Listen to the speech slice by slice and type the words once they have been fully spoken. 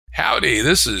Howdy,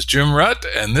 this is Jim Rutt,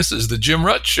 and this is The Jim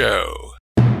Rutt Show.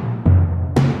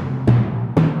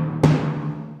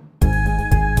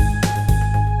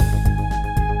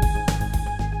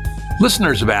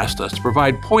 Listeners have asked us to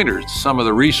provide pointers to some of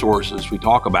the resources we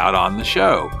talk about on the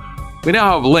show. We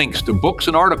now have links to books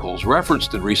and articles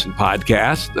referenced in recent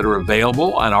podcasts that are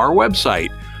available on our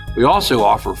website. We also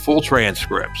offer full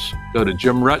transcripts. Go to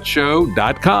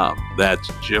jimruttshow.com. That's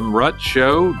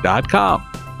jimruttshow.com.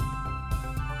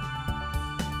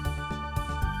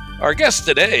 Our guest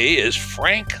today is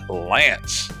Frank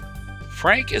Lantz.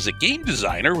 Frank is a game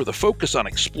designer with a focus on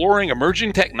exploring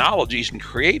emerging technologies and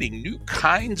creating new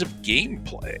kinds of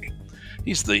gameplay.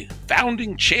 He's the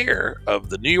founding chair of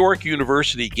the New York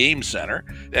University Game Center,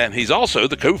 and he's also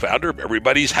the co-founder of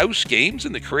Everybody's House Games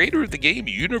and the creator of the game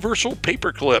Universal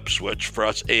Paperclips, which for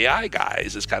us AI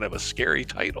guys is kind of a scary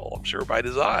title, I'm sure by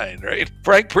design, right?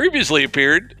 Frank previously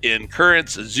appeared in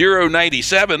Currents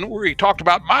 097, where he talked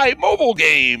about my mobile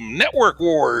game, Network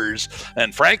Wars.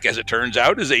 And Frank, as it turns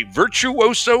out, is a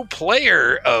virtuoso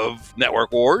player of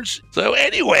Network Wars. So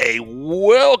anyway,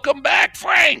 welcome back,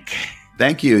 Frank.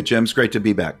 Thank you, Jim. It's great to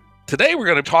be back. Today, we're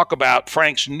going to talk about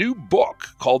Frank's new book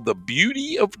called The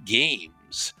Beauty of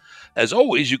Games. As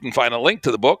always, you can find a link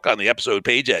to the book on the episode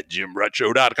page at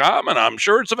jimruttshow.com, and I'm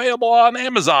sure it's available on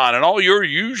Amazon and all your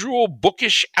usual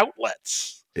bookish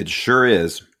outlets. It sure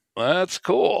is. That's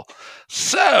cool.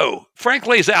 So, Frank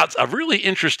lays out a really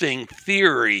interesting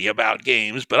theory about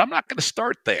games, but I'm not going to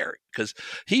start there because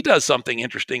he does something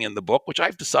interesting in the book, which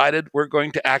I've decided we're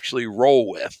going to actually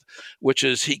roll with, which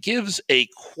is he gives a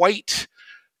quite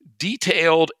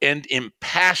detailed and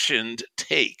impassioned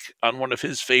take on one of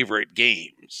his favorite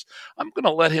games. I'm going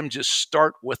to let him just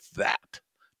start with that.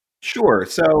 Sure.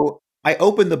 So, I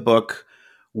opened the book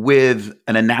with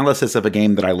an analysis of a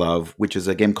game that I love, which is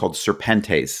a game called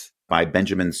Serpentes by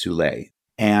Benjamin Soule.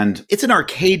 And it's an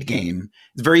arcade game.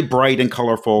 It's very bright and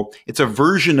colorful. It's a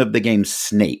version of the game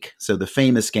Snake. So the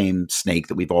famous game Snake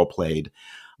that we've all played.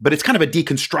 But it's kind of a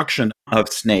deconstruction of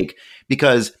Snake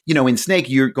because, you know, in Snake,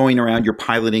 you're going around, you're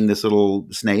piloting this little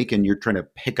snake and you're trying to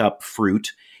pick up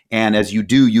fruit. And as you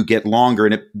do, you get longer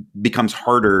and it becomes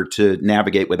harder to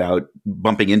navigate without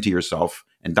bumping into yourself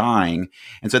and dying.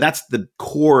 And so that's the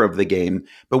core of the game.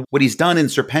 But what he's done in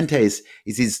Serpentes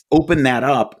is he's opened that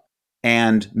up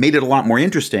and made it a lot more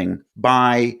interesting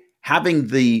by having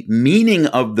the meaning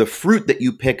of the fruit that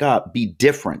you pick up be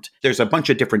different. There's a bunch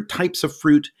of different types of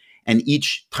fruit, and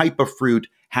each type of fruit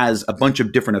has a bunch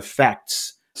of different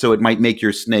effects. So it might make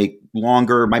your snake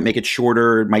longer, it might make it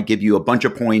shorter, it might give you a bunch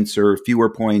of points or fewer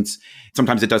points.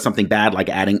 Sometimes it does something bad like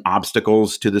adding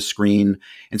obstacles to the screen.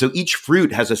 And so each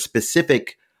fruit has a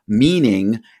specific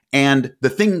meaning. And the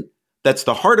thing that's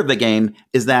the heart of the game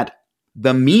is that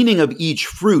the meaning of each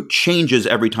fruit changes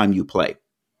every time you play.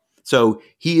 So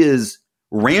he is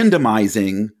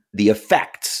randomizing the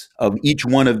effects of each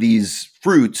one of these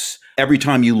fruits every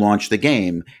time you launch the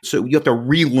game. So you have to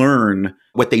relearn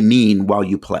what they mean while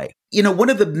you play. You know, one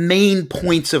of the main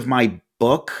points of my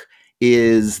book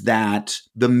is that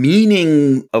the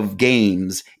meaning of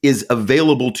games is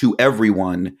available to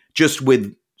everyone just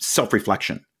with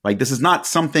self-reflection. Like, this is not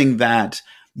something that,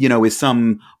 you know, is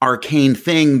some arcane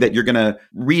thing that you're going to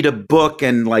read a book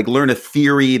and like learn a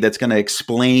theory that's going to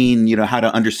explain, you know, how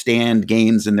to understand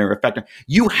games and their effect.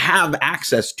 You have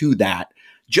access to that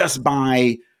just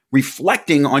by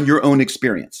reflecting on your own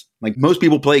experience. Like, most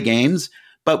people play games,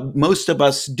 but most of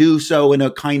us do so in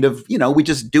a kind of, you know, we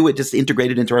just do it, just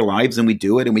integrate it into our lives, and we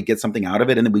do it and we get something out of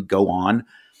it and then we go on.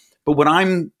 But what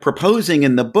I'm proposing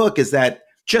in the book is that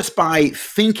just by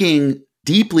thinking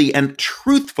deeply and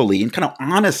truthfully and kind of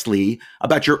honestly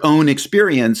about your own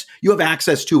experience, you have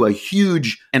access to a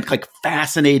huge and like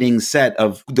fascinating set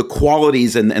of the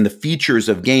qualities and the features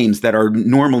of games that are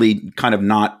normally kind of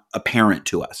not apparent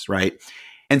to us, right?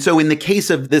 And so in the case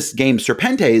of this game,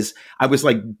 Serpentes, I was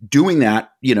like doing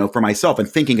that, you know, for myself and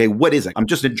thinking, hey, what is it? I'm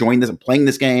just enjoying this. I'm playing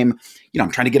this game. You know,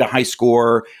 I'm trying to get a high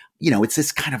score. You know, it's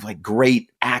this kind of like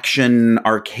great action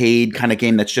arcade kind of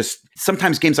game that's just,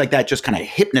 sometimes games like that just kind of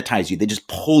hypnotize you. They just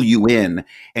pull you in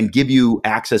and give you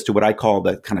access to what I call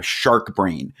the kind of shark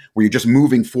brain, where you're just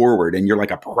moving forward and you're like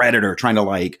a predator trying to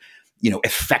like, you know,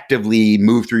 effectively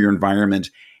move through your environment.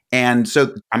 And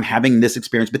so I'm having this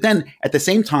experience. But then at the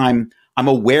same time, I'm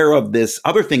aware of this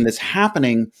other thing that's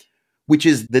happening, which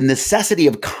is the necessity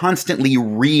of constantly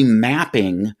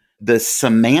remapping the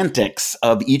semantics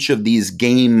of each of these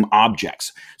game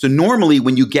objects. So normally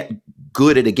when you get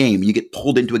good at a game, you get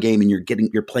pulled into a game and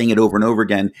you're playing it over and over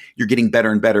again, you're getting better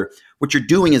and better. What you're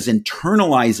doing is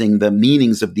internalizing the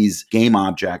meanings of these game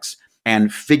objects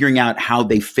and figuring out how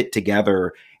they fit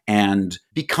together and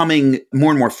becoming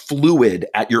more and more fluid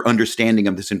at your understanding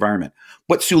of this environment.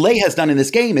 What Soule has done in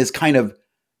this game is kind of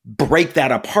break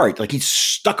that apart. Like he's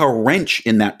stuck a wrench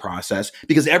in that process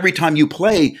because every time you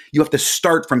play, you have to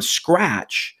start from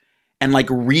scratch and like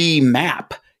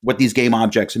remap what these game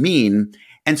objects mean.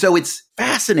 And so it's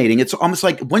fascinating. It's almost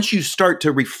like once you start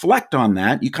to reflect on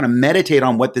that, you kind of meditate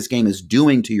on what this game is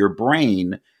doing to your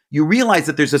brain, you realize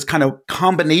that there's this kind of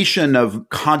combination of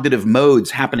cognitive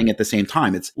modes happening at the same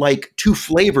time. It's like two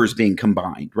flavors being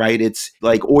combined, right? It's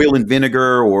like oil and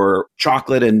vinegar or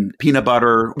chocolate and peanut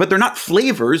butter, but they're not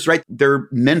flavors, right? They're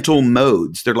mental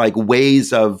modes. They're like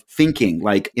ways of thinking.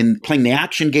 Like in playing the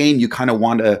action game, you kind of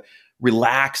want to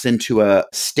relax into a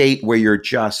state where you're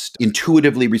just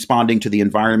intuitively responding to the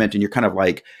environment and you're kind of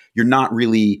like, you're not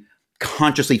really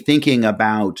consciously thinking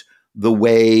about the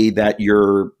way that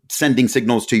you're sending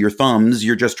signals to your thumbs.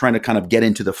 You're just trying to kind of get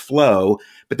into the flow.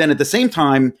 But then at the same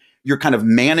time, you're kind of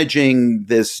managing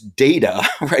this data,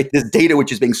 right? This data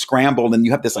which is being scrambled and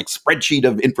you have this like spreadsheet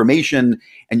of information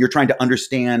and you're trying to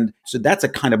understand. So that's a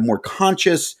kind of more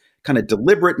conscious, kind of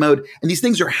deliberate mode. And these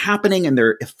things are happening and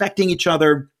they're affecting each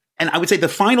other. And I would say the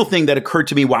final thing that occurred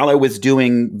to me while I was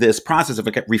doing this process of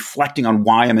reflecting on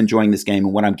why I'm enjoying this game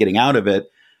and what I'm getting out of it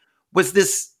was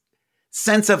this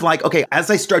sense of like, okay,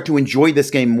 as I start to enjoy this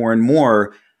game more and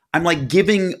more, I'm like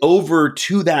giving over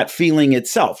to that feeling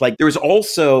itself. Like there's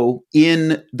also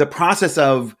in the process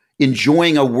of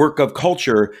enjoying a work of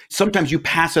culture, sometimes you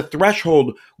pass a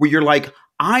threshold where you're like,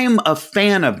 I'm a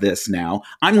fan of this now.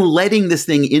 I'm letting this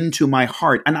thing into my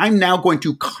heart. And I'm now going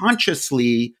to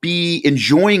consciously be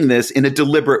enjoying this in a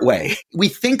deliberate way. We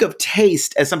think of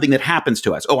taste as something that happens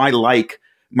to us. Oh, I like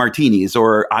martinis,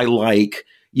 or I like,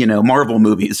 Marvel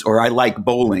movies, or I like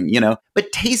bowling,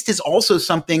 But taste is also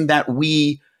something that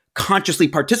we consciously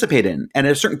participate in. And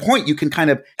at a certain point, you can kind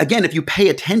of, again, if you pay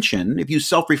attention, if you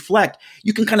self-reflect,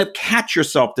 you can kind of catch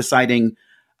yourself deciding,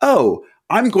 oh,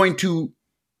 I'm going to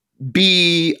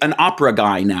be an opera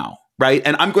guy now, right?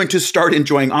 And I'm going to start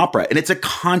enjoying opera. And it's a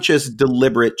conscious,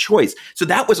 deliberate choice. So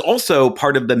that was also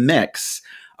part of the mix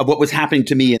of what was happening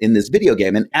to me in this video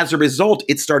game. And as a result,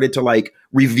 it started to like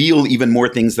reveal even more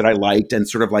things that I liked and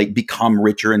sort of like become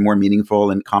richer and more meaningful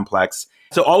and complex.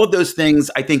 So all of those things,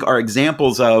 I think, are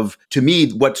examples of, to me,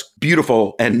 what's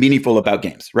beautiful and meaningful about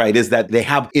games, right? Is that they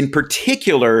have, in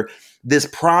particular, this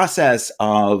process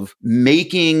of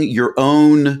making your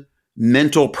own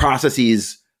mental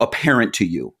processes apparent to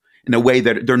you in a way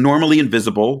that they're normally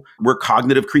invisible. We're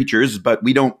cognitive creatures, but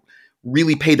we don't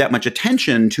really pay that much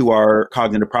attention to our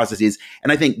cognitive processes.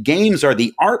 And I think games are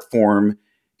the art form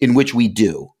in which we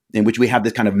do, in which we have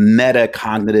this kind of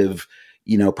meta-cognitive,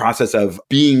 process of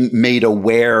being made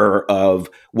aware of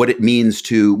what it means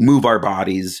to move our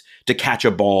bodies, to catch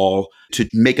a ball, to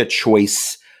make a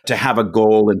choice, to have a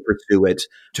goal and pursue it,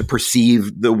 to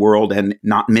perceive the world and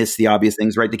not miss the obvious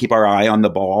things, right? To keep our eye on the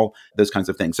ball, those kinds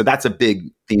of things. So that's a big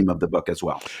theme of the book as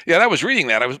well. Yeah, and I was reading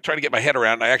that. I was trying to get my head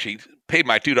around, and I actually paid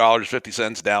my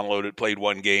 $2.50, downloaded, played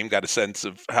one game, got a sense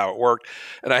of how it worked.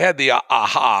 And I had the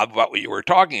aha about what you were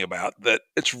talking about, that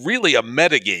it's really a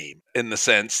meta game in the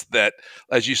sense that,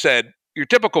 as you said, your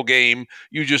typical game,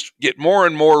 you just get more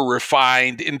and more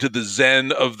refined into the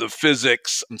zen of the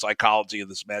physics and psychology of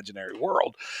this imaginary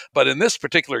world. But in this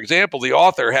particular example, the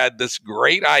author had this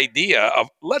great idea of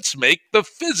let's make the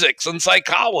physics and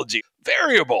psychology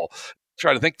variable.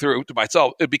 Trying to think through to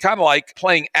myself, it'd be kind of like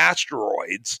playing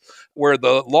asteroids, where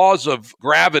the laws of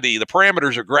gravity, the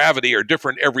parameters of gravity are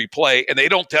different every play, and they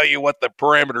don't tell you what the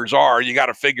parameters are. You got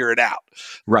to figure it out.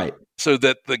 Right. So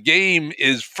that the game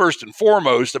is first and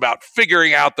foremost about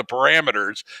figuring out the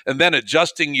parameters and then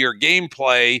adjusting your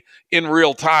gameplay in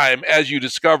real time as you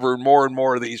discover more and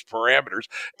more of these parameters.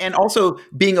 And also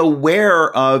being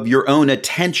aware of your own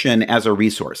attention as a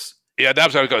resource. Yeah,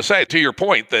 that's what I was going to say. To your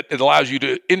point, that it allows you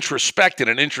to introspect in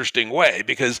an interesting way,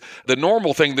 because the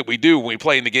normal thing that we do when we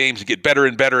play in the games is get better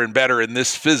and better and better in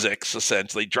this physics,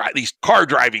 essentially. These car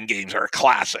driving games are a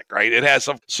classic, right? It has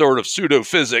some sort of pseudo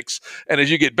physics. And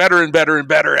as you get better and better and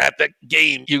better at the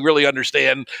game, you really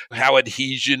understand how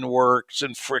adhesion works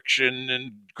and friction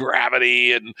and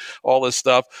gravity and all this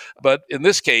stuff. But in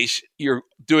this case, you're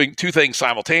doing two things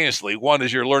simultaneously. One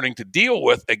is you're learning to deal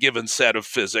with a given set of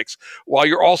physics while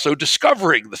you're also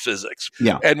discovering the physics.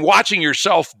 Yeah. And watching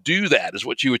yourself do that is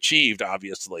what you achieved,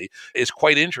 obviously, is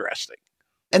quite interesting.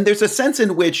 And there's a sense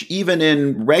in which even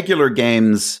in regular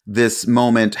games, this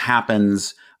moment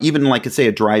happens, even like, say,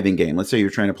 a driving game. Let's say you're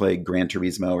trying to play Gran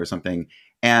Turismo or something.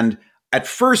 And at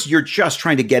first, you're just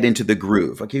trying to get into the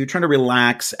groove. Okay, you're trying to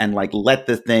relax and like let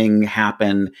the thing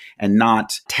happen and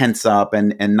not tense up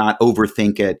and not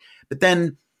overthink it. But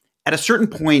then at a certain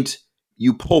point,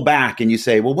 you pull back and you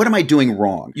say, well, what am I doing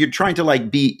wrong? You're trying to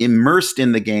like be immersed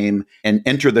in the game and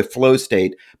enter the flow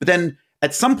state. But then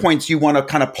at some points you want to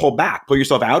kind of pull back, pull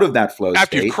yourself out of that flow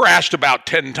After state. You've crashed about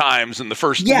 10 times in the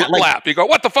first lap, you go,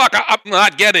 what the fuck? I'm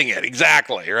not getting it.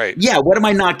 Exactly, right. Yeah, what am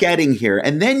I not getting here?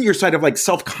 And then you're sort of like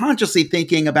self-consciously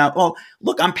thinking about, well,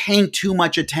 look, I'm paying too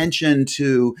much attention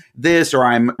to this, or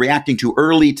I'm reacting too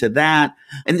early to that.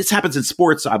 And this happens in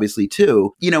sports, obviously,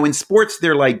 too. You know, in sports,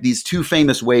 there are like these two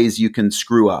famous ways you can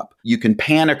screw up. You can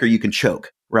panic or you can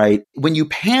choke. Right? When you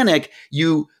panic,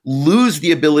 you lose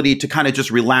the ability to kind of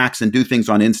just relax and do things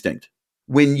on instinct.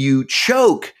 When you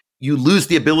choke, you lose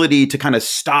the ability to kind of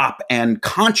stop and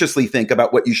consciously think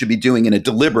about what you should be doing in a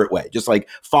deliberate way, just like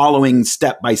following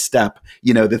step by step,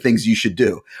 you know, the things you should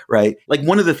do, right? Like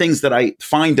one of the things that I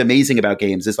find amazing about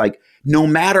games is like, no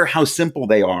matter how simple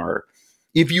they are,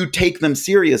 if you take them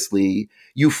seriously,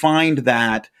 you find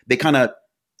that they kind of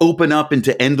open up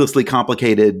into endlessly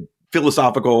complicated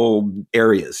philosophical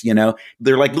areas, you know,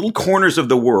 they're like little corners of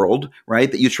the world,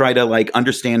 right? That you try to like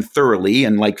understand thoroughly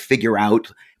and like figure out.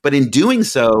 But in doing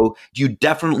so, you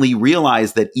definitely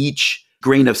realize that each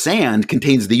grain of sand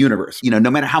contains the universe. You know, no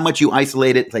matter how much you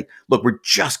isolate it, it's like, look, we're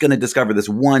just going to discover this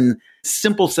one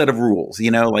simple set of rules,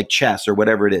 you know, like chess or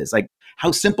whatever it is. Like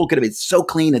how simple could it be? It's so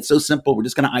clean. It's so simple. We're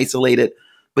just going to isolate it.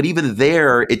 But even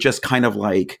there, it just kind of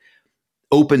like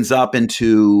opens up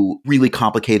into really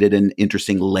complicated and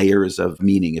interesting layers of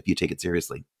meaning if you take it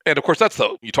seriously. And of course, that's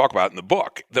you talk about in the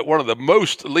book, that one of the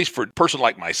most, at least for a person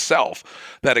like myself,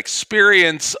 that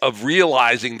experience of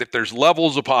realizing that there's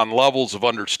levels upon levels of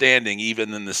understanding,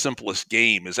 even in the simplest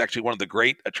game, is actually one of the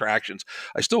great attractions.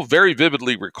 I still very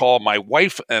vividly recall my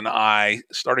wife and I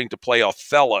starting to play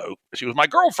Othello. She was my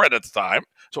girlfriend at the time,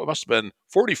 so it must have been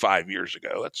 45 years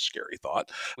ago. That's a scary thought.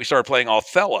 We started playing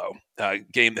Othello, a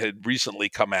game that had recently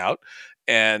come out.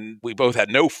 And we both had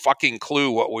no fucking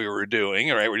clue what we were doing,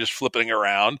 right? We're just flipping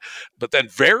around. But then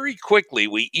very quickly,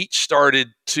 we each started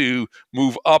to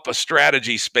move up a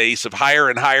strategy space of higher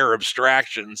and higher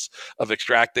abstractions of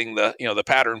extracting the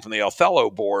pattern from the Othello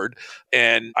board.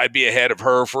 And I'd be ahead of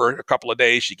her for a couple of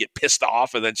days. She'd get pissed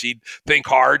off, and then she'd think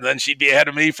hard, and then she'd be ahead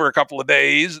of me for a couple of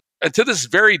days. And to this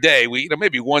very day, we,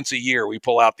 maybe once a year, we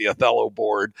pull out the Othello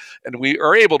board and we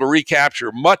are able to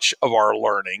recapture much of our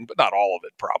learning, but not all of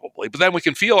it probably. But then we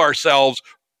can feel ourselves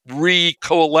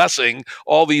recoalescing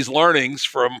all these learnings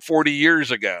from 40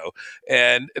 years ago.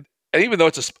 And even though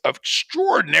it's an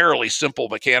extraordinarily simple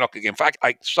mechanical game, in fact,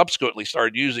 I subsequently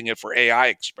started using it for AI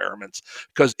experiments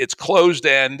because it's closed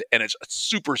end and it's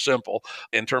super simple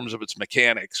in terms of its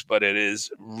mechanics, but it is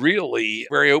really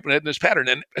very open-ended in its pattern.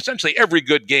 And essentially every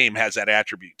good game has that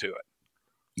attribute to it.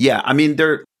 Yeah, I mean, there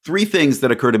are three things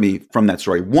that occur to me from that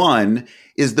story. One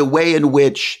is the way in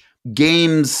which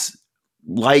games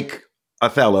like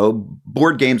Othello,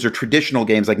 board games or traditional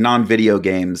games like non-video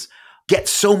games, get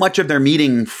so much of their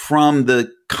meaning from the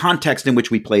context in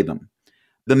which we play them.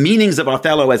 The meanings of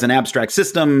Othello as an abstract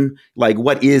system, like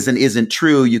what is and isn't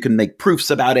true, you can make proofs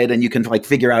about it and you can like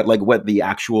figure out like what the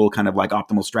actual kind of like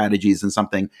optimal strategies and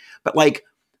something. But like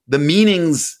the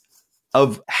meanings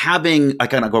of having a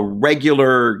kind of a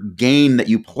regular game that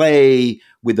you play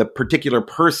with a particular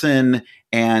person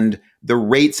and the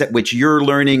rates at which you're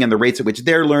learning and the rates at which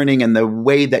they're learning and the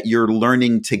way that you're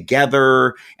learning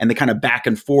together and the kind of back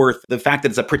and forth, the fact that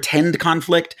it's a pretend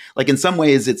conflict, like in some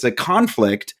ways it's a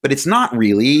conflict, but it's not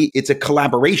really, it's a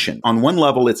collaboration. On one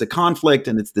level, it's a conflict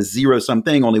and it's the zero-sum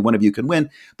thing, only one of you can win.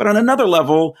 But on another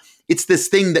level, it's this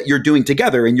thing that you're doing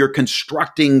together and you're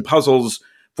constructing puzzles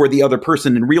for the other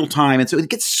person in real time. And so it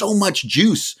gets so much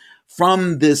juice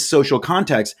from this social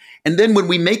context. And then when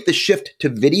we make the shift to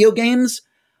video games,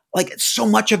 like so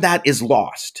much of that is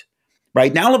lost,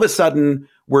 right? Now all of a sudden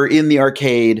we're in the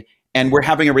arcade and we're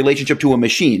having a relationship to a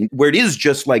machine where it is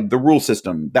just like the rule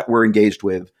system that we're engaged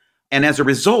with. And as a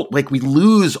result, like we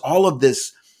lose all of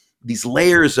these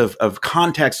layers of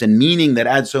context and meaning that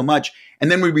add so much. And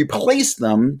then we replace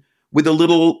them with a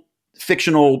little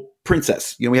fictional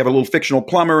princess. You know, we have a little fictional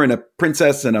plumber and a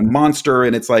princess and a monster.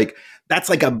 And it's like, that's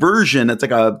like a version, it's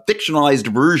like a fictionalized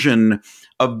version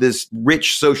of this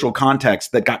rich social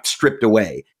context that got stripped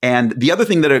away. And the other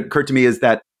thing that occurred to me is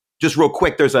that, just real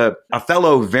quick, there's a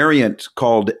Othello variant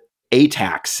called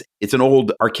ATAX. It's an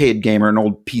old arcade game or an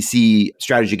old PC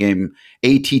strategy game,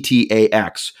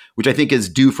 ATTAX, which I think is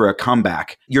due for a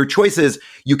comeback. Your choice is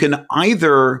you can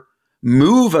either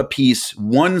move a piece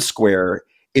one square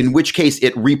in which case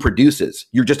it reproduces.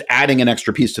 You're just adding an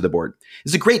extra piece to the board.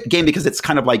 It's a great game because it's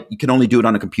kind of like you can only do it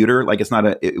on a computer. Like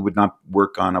it would not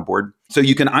work on a board. So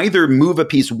you can either move a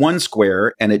piece one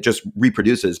square and it just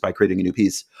reproduces by creating a new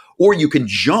piece, or you can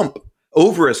jump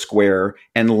over a square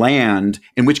and land,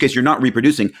 in which case you're not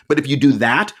reproducing. But if you do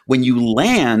that, when you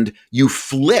land, you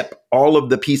flip all of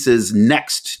the pieces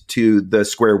next to the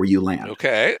square where you land.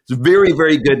 Okay. It's a very,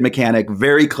 very good mechanic,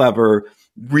 very clever,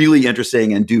 really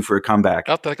interesting, and due for a comeback.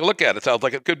 I'll take a look at it. Sounds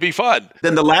like it could be fun.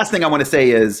 Then the last thing I want to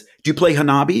say is, do you play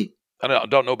Hanabi? I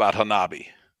don't know about Hanabi.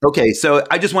 Okay, so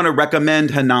I just want to recommend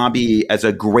Hanabi as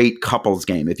a great couples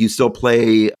game. If you still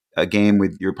play a game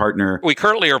with your partner. We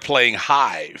currently are playing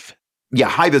Hive. Yeah,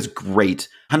 Hive is great.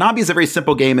 Hanabi is a very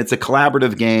simple game. It's a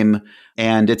collaborative game.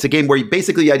 And it's a game where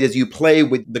basically the idea is you play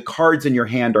with the cards in your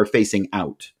hand are facing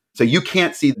out. So you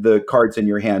can't see the cards in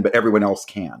your hand, but everyone else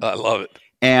can. I love it.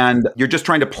 And you're just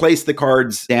trying to place the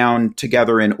cards down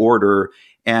together in order.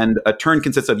 And a turn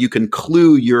consists of you can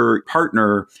clue your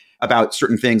partner about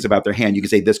certain things about their hand. You can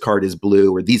say this card is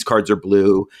blue, or these cards are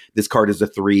blue. This card is a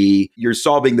 3. You're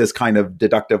solving this kind of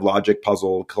deductive logic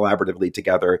puzzle collaboratively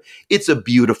together. It's a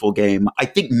beautiful game. I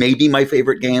think maybe my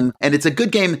favorite game. And it's a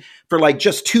good game for like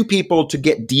just two people to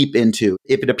get deep into.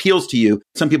 If it appeals to you,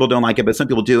 some people don't like it, but some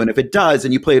people do. And if it does,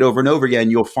 and you play it over and over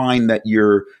again, you'll find that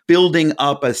you're building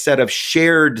up a set of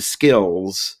shared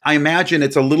skills. I imagine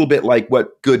it's a little bit like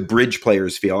what good bridge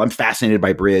players feel. I'm fascinated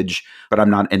by bridge, but I'm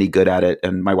not any good at it.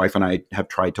 And my wife and I have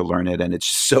tried to learn it, and it's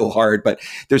just so hard. But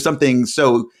there's something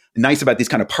so nice about these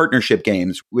kind of partnership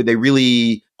games where they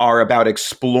really are about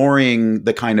exploring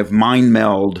the kind of mind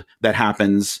meld that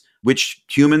happens, which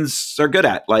humans are good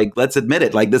at. Like, let's admit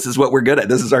it. Like, this is what we're good at.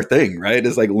 This is our thing, right?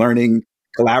 It's like learning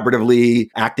collaboratively,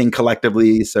 acting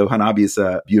collectively. So Hanabi is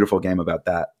a beautiful game about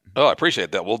that. Oh, I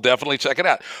appreciate that. We'll definitely check it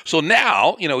out. So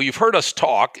now, you've heard us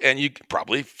talk and you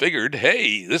probably figured,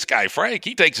 hey, this guy, Frank,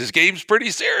 he takes his games pretty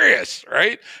serious,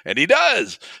 right? And he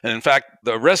does. And in fact,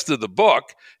 the rest of the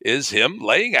book is him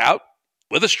laying out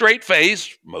with a straight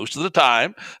face most of the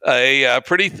time, a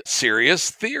pretty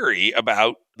serious theory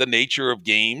about the nature of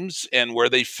games and where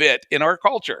they fit in our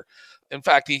culture. In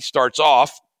fact, he starts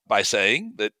off by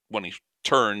saying that when he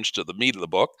turns to the meat of the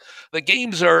book, the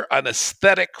games are an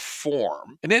aesthetic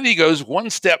form. And then he goes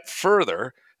one step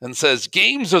further and says,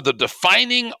 games are the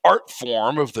defining art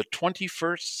form of the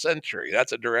 21st century.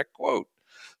 That's a direct quote.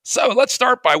 So let's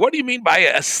start by, what do you mean by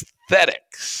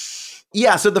aesthetics?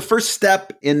 Yeah, so the first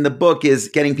step in the book is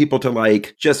getting people to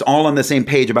like just all on the same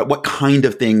page about what kind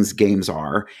of things games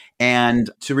are.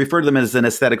 And to refer to them as an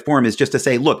aesthetic form is just to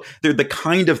say, look, they're the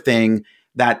kind of thing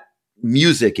that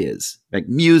music is, like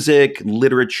music,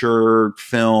 literature,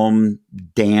 film,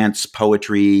 dance,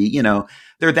 poetry,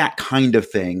 they're that kind of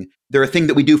thing. They're a thing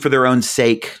that we do for their own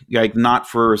sake, like not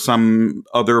for some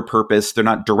other purpose. They're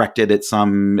not directed at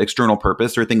some external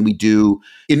purpose. They're a thing we do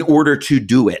in order to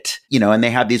do it, and they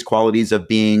have these qualities of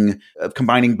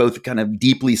combining both kind of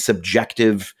deeply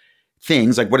subjective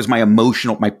things, like what is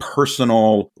my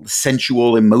personal,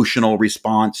 sensual, emotional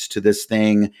response to this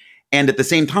thing. And at the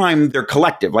same time, they're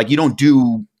collective. Like you don't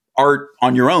do art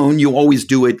on your own. You always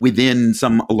do it within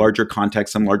some larger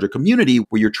context, some larger community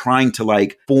where you're trying to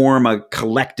like form a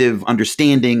collective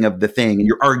understanding of the thing. And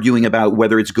you're arguing about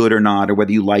whether it's good or not, or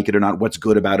whether you like it or not, what's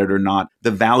good about it or not.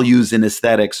 The values in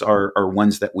aesthetics are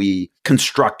ones that we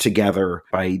construct together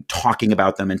by talking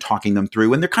about them and talking them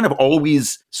through. And they're kind of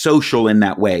always social in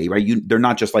that way, right? They're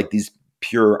not just like these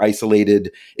pure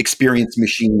isolated experience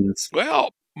machines. Well,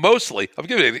 mostly, I'll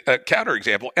give you a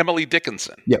counterexample. Emily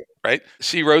Dickinson, yep. Right?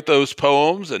 She wrote those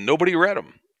poems and nobody read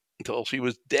them until she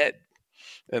was dead.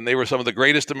 And they were some of the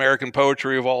greatest American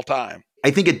poetry of all time.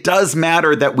 I think it does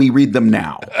matter that we read them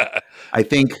now. I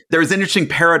think there's an interesting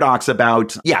paradox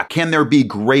about, can there be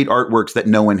great artworks that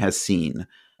no one has seen?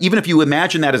 Even if you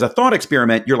imagine that as a thought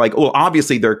experiment, you're like, well,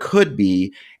 obviously there could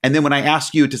be. And then when I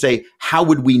ask you to say, how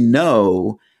would we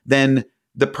know? Then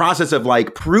the process of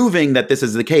like proving that this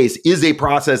is the case is a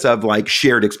process of like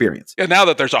shared experience. And now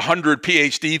that there's 100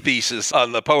 PhD theses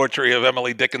on the poetry of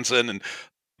Emily Dickinson and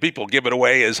people give it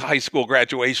away as high school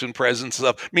graduation presents and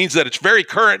stuff, means that it's very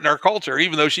current in our culture,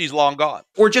 even though she's long gone.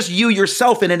 Or just you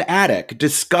yourself in an attic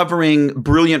discovering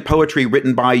brilliant poetry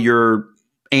written by your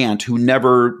aunt who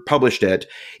never published it.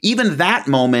 Even that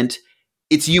moment,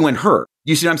 it's you and her.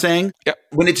 You see what I'm saying? Yep.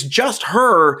 When it's just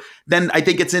her, then I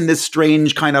think it's in this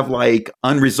strange kind of like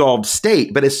unresolved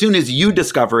state. But as soon as you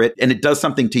discover it and it does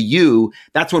something to you,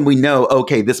 that's when we know,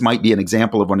 okay, this might be an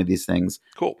example of one of these things.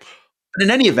 Cool. But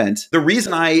in any event, the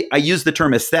reason I use the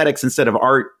term aesthetics instead of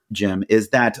art Jim, is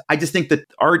that I just think that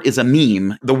art is a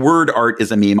meme. The word art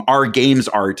is a meme. Our games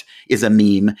art is a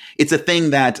meme. It's a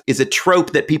thing that is a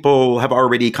trope that people have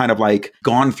already kind of like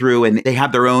gone through, and they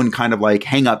have their own kind of like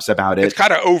hangups about it. It's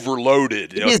kind of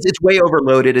overloaded. It is. It's way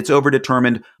overloaded. It's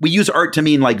overdetermined. We use art to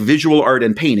mean like visual art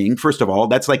and painting. First of all,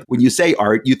 that's like when you say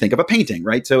art, you think of a painting,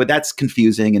 right? So that's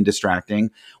confusing and distracting.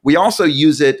 We also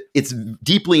use it. It's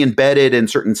deeply embedded in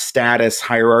certain status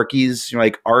hierarchies.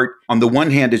 Like art, on the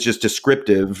one hand, is just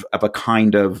descriptive of a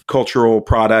kind of cultural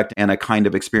product and a kind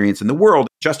of experience in the world.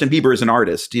 Justin Bieber is an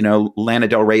artist. Lana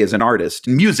Del Rey is an artist.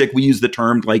 In music, we use the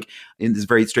term like in this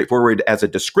very straightforward as a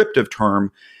descriptive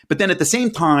term. But then at the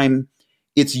same time,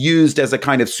 it's used as a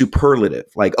kind of superlative.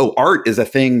 Like, oh, art is a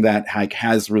thing that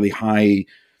has really high,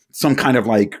 some kind of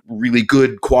like really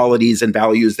good qualities and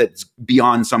values that's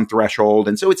beyond some threshold.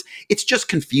 And so it's just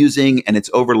confusing and it's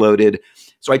overloaded.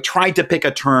 So I tried to pick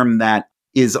a term that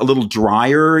is a little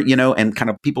drier, and kind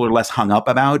of people are less hung up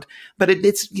about, but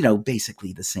it's,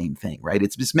 basically the same thing, right?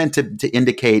 It's just meant to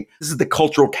indicate this is the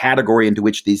cultural category into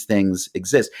which these things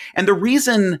exist. And the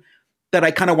reason that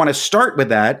I kind of want to start with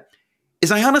that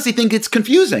is I honestly think it's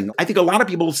confusing. I think a lot of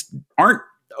people aren't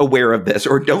aware of this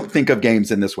or don't think of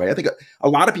games in this way. I think a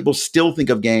lot of people still think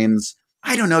of games,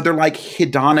 I don't know, they're like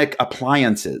hedonic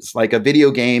appliances. Like a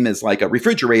video game is like a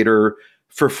refrigerator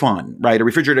for fun, right? A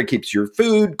refrigerator keeps your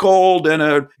food cold and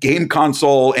a game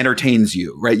console entertains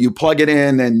you, right? You plug it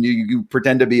in and you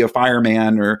pretend to be a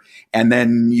fireman and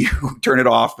then you turn it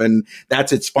off and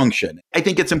that's its function. I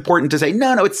think it's important to say,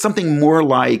 no, it's something more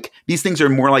like, these things are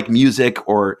more like music,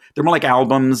 or they're more like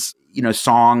albums,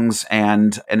 songs,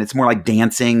 and it's more like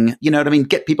dancing, you know what I mean?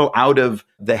 Get people out of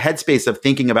the headspace of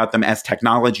thinking about them as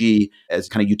technology, as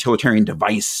kind of utilitarian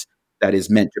device that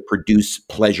is meant to produce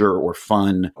pleasure or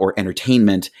fun or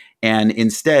entertainment, and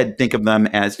instead think of them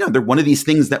as, they're one of these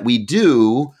things that we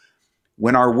do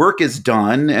when our work is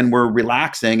done and we're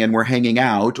relaxing and we're hanging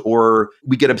out or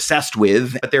we get obsessed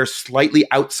with, but they're slightly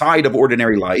outside of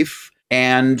ordinary life.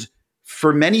 And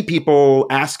for many people,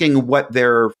 asking what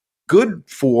they're good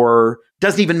for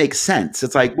doesn't even make sense.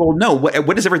 It's like, well, no,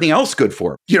 what is everything else good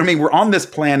for? You know what I mean? We're on this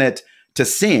planet to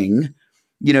sing,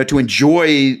 to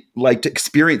enjoy, like to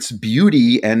experience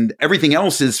beauty, and everything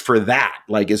else is for that,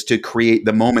 like is to create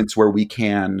the moments where we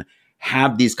can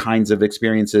have these kinds of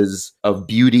experiences of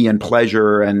beauty and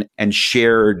pleasure and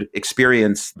shared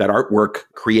experience that artwork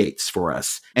creates for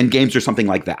us. And games are something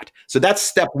like that. So that's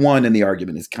step one in the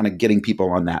argument, is kind of getting people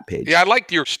on that page. Yeah, I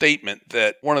liked your statement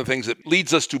that one of the things that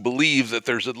leads us to believe that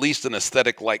there's at least an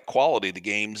aesthetic-like quality to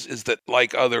games is that,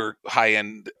 like other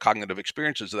high-end cognitive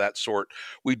experiences of that sort,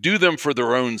 we do them for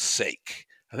their own sake.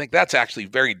 I think that's actually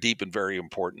very deep and very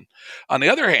important. On the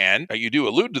other hand, you do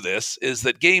allude to this, is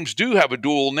that games do have a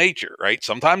dual nature, right?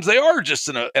 Sometimes they are just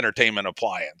an entertainment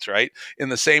appliance, right? In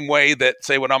the same way that,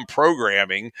 say, when I'm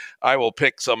programming, I will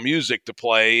pick some music to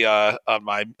play on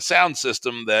my sound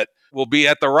system that will be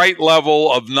at the right level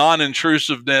of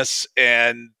non-intrusiveness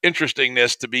and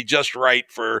interestingness to be just right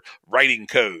for writing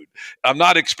code. I'm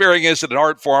not experiencing it as an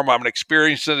art form. I'm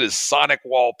experiencing it as sonic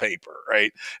wallpaper,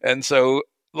 right? And so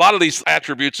a lot of these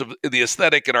attributes of the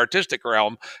aesthetic and artistic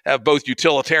realm have both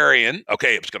utilitarian,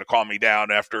 okay, it's going to calm me down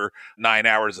after 9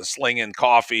 hours of slinging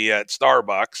coffee at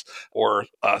Starbucks, or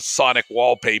sonic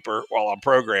wallpaper while I'm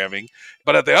programming.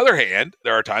 But on the other hand,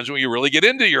 there are times when you really get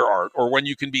into your art, or when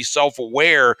you can be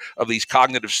self-aware of these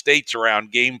cognitive states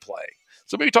around gameplay.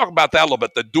 So maybe talk about that a little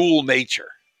bit, the dual nature.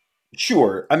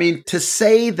 Sure. I mean, to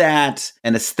say that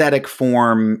an aesthetic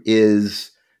form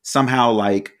is somehow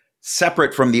like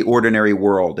separate from the ordinary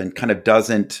world and kind of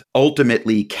doesn't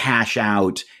ultimately cash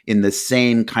out in the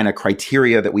same kind of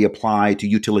criteria that we apply to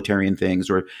utilitarian things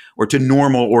or to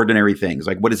normal ordinary things,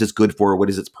 like what is this good for?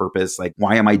 What is its purpose? Like,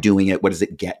 why am I doing it? What does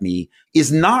it get me?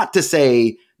 Is not to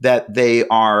say that they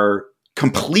are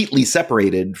completely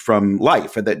separated from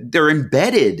life, or that they're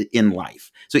embedded in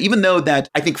life. So even though that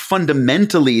I think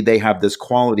fundamentally they have this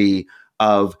quality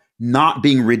of not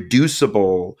being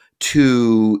reducible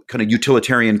to kind of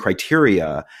utilitarian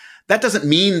criteria, that doesn't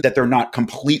mean that they're not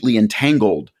completely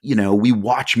entangled. We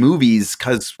watch movies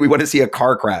because we want to see a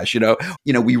car crash,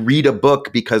 we read a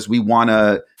book because we want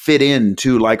to fit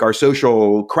into like our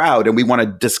social crowd and we want to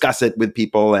discuss it with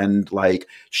people and like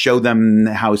show them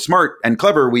how smart and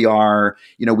clever we are.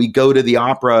 We go to the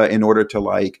opera in order to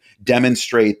like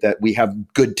demonstrate that we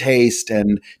have good taste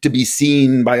and to be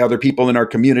seen by other people in our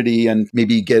community and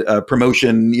maybe get a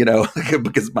promotion,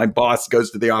 because my boss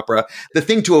goes to the opera. The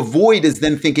thing to avoid is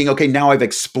then thinking, okay, now I've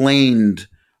explained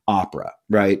opera,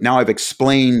 right? Now I've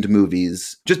explained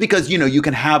movies just because, you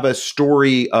can have a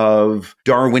story of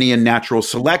Darwinian natural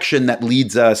selection that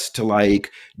leads us to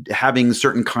like having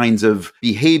certain kinds of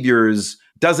behaviors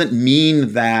doesn't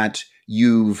mean that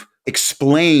you've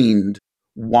explained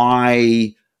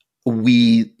why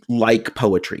we like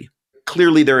poetry.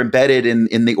 Clearly, they're embedded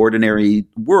in the ordinary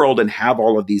world and have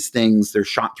all of these things. They're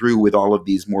shot through with all of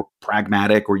these more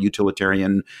pragmatic or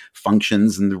utilitarian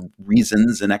functions and the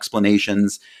reasons and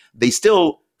explanations. They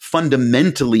still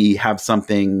fundamentally have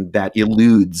something that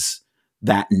eludes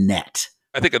that net.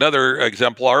 I think another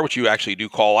exemplar, which you actually do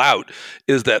call out,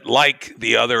 is that like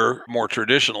the other more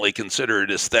traditionally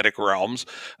considered aesthetic realms,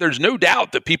 there's no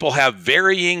doubt that people have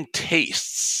varying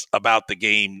tastes about the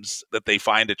games that they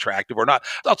find attractive or not.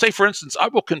 I'll say, for instance, I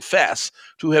will confess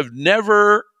to have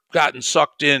never gotten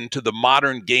sucked into the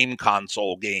modern game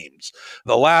console games.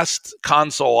 The last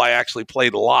console I actually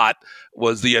played a lot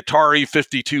was the Atari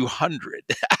 5200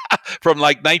 from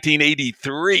like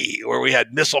 1983, where we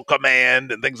had Missile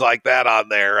Command and things like that on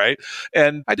there, right?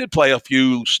 And I did play a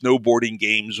few snowboarding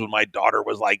games when my daughter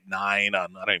was like 9. I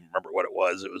don't even remember what it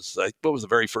was. It was like, what was the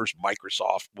very first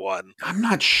Microsoft one? I'm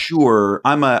not sure.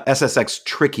 I'm a SSX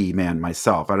Tricky man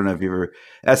myself. I don't know if you ever...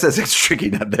 SSX Tricky,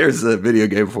 now there's a video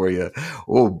game for you.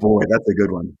 Oh boy, that's a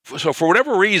good one. So for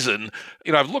whatever reason,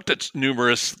 I've looked at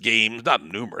numerous games, not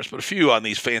numerous, but a few on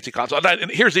these fancy consoles.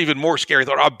 And here's even more scary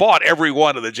thought. I bought every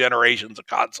one of the generations of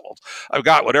consoles. I've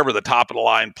got whatever the top of the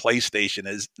line PlayStation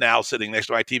is now sitting next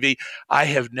to my TV. I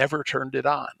have never turned it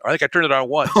on. Or I think I turned it on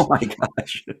once. Oh my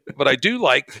gosh. But I do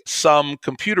like some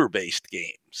computer-based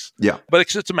games. Yeah. But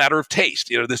it's a matter of taste.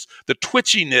 The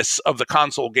twitchiness of the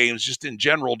console games just in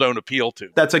general don't appeal to.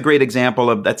 That's a great example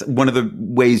of, that's one of the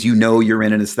ways you're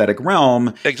in an aesthetic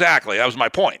realm. Exactly. That was my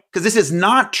point. Because this is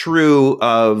not true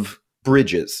of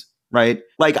bridges, right?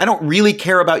 Like, I don't really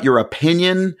care about your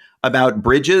opinion about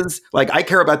bridges. Like, I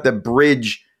care about the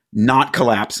bridge not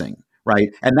collapsing, right?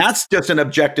 And that's just an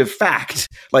objective fact,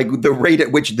 like the rate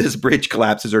at which this bridge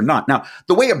collapses or not. Now,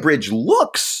 the way a bridge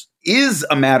looks is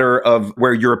a matter of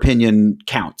where your opinion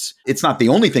counts. It's not the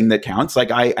only thing that counts.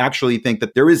 Like, I actually think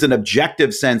that there is an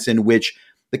objective sense in which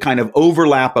the kind of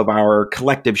overlap of our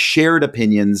collective shared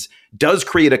opinions does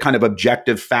create a kind of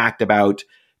objective fact about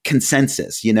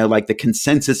consensus, like the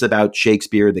consensus about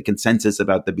Shakespeare, the consensus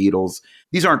about the Beatles.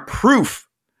 These aren't proof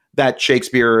that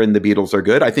Shakespeare and the Beatles are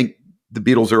good. I think the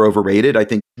Beatles are overrated. I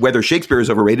think whether Shakespeare is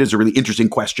overrated is a really interesting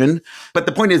question. But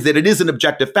the point is that it is an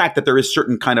objective fact that there is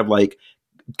certain kind of like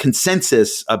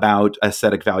consensus about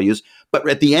aesthetic values. But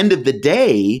at the end of the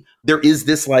day, there is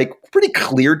this like pretty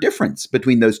clear difference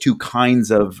between those two kinds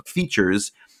of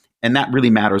features. And that really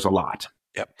matters a lot.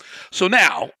 Yep. So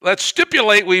now let's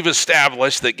stipulate we've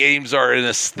established that games are an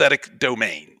aesthetic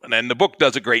domain. And the book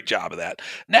does a great job of that.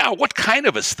 Now, what kind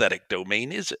of aesthetic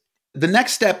domain is it? The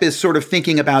next step is sort of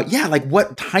thinking about, like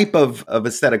what type of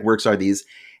aesthetic works are these?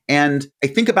 And I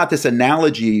think about this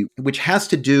analogy, which has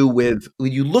to do with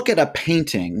when you look at a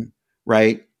painting,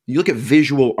 right? You look at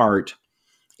visual art.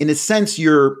 In a sense,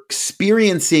 you're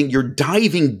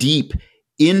diving deep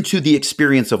into the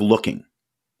experience of looking.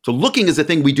 So looking is a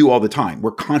thing we do all the time.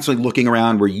 We're constantly looking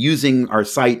around. We're using our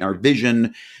sight and our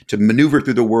vision to maneuver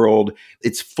through the world.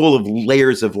 It's full of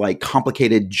layers of like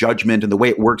complicated judgment, and the way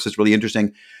it works is really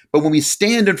interesting. But when we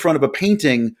stand in front of a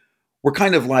painting, we're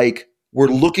kind of like, we're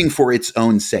looking for its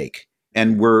own sake.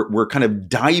 And we're kind of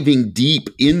diving deep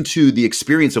into the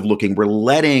experience of looking. We're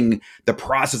letting the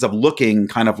process of looking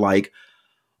kind of like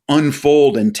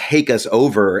unfold and take us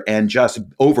over and just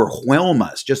overwhelm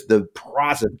us. Just the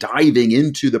process of diving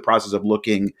into the process of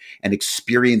looking and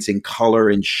experiencing color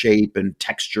and shape and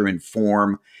texture and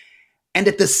form. And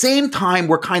at the same time,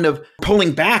 we're kind of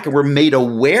pulling back and we're made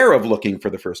aware of looking for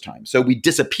the first time. So we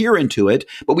disappear into it,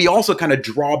 but we also kind of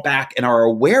draw back and are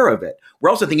aware of it. We're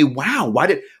also thinking, wow,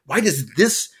 why does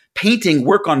this painting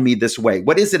work on me this way?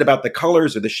 What is it about the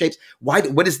colors or the shapes?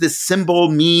 What does this symbol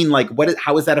mean? Like,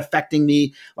 how is that affecting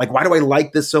me? Like, why do I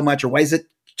like this so much? Or why is it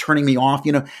turning me off?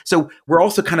 So we're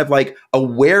also kind of like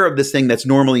aware of this thing that's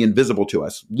normally invisible to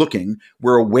us. Looking,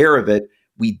 we're aware of it.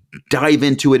 We dive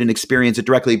into it and experience it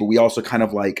directly, but we also kind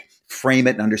of like frame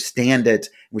it and understand it.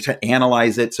 We try to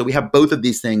analyze it. So we have both of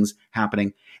these things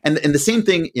happening. And the same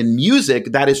thing in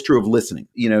music, that is true of listening.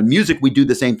 In music, we do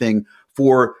the same thing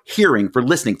for hearing, for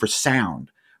listening, for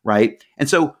sound, right? And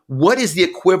so what is the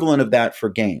equivalent of that for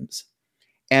games?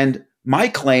 And my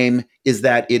claim is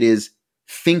that it is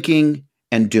thinking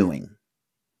and doing.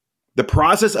 The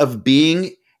process of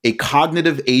being a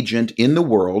cognitive agent in the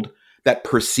world that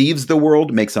perceives the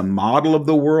world, makes a model of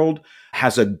the world,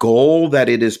 has a goal that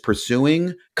it is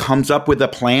pursuing, comes up with a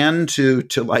plan to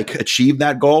like achieve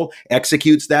that goal,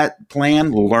 executes that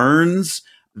plan, learns.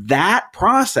 That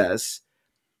process,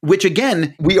 which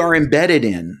again, we are embedded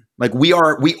in. Like we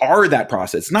are that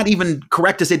process. It's not even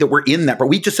correct to say that we're in that, but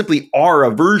we just simply are a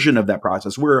version of that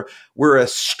process. We're a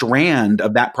strand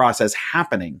of that process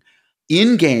happening.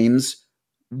 In games,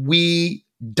 we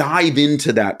dive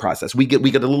into that process. We get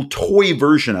a little toy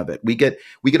version of it. We get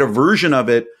a version of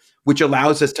it which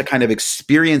allows us to kind of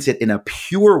experience it in a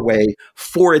pure way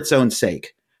for its own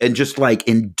sake. And just like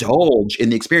indulge in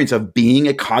the experience of being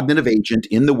a cognitive agent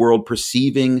in the world,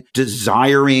 perceiving,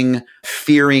 desiring,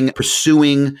 fearing,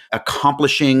 pursuing,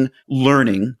 accomplishing,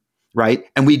 learning, right?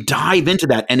 And we dive into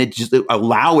that and it just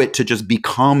allow it to just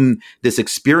become this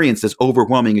experience, this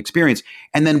overwhelming experience.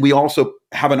 And then we also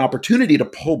have an opportunity to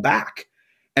pull back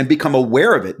and become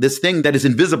aware of it, this thing that is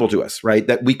invisible to us, right?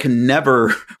 That we can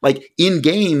never, like in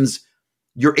games,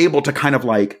 you're able to kind of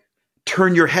like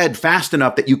turn your head fast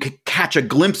enough that you can catch a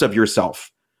glimpse of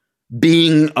yourself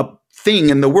being a thing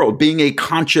in the world, being a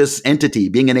conscious entity,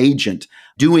 being an agent,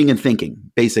 doing and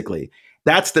thinking, basically.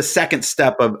 That's the second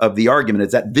step of the argument,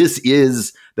 is that this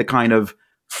is the kind of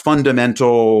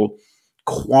fundamental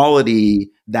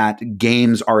quality that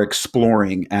games are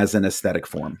exploring as an aesthetic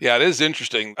form. Yeah, it is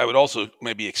interesting. I would also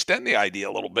maybe extend the idea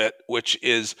a little bit, which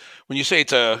is when you say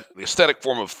it's the aesthetic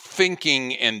form of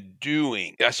thinking and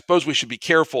doing, I suppose we should be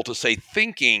careful to say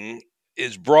thinking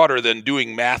is broader than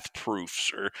doing math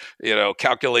proofs or,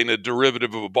 calculating the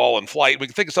derivative of a ball in flight. We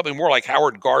can think of something more like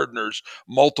Howard Gardner's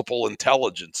multiple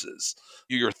intelligences.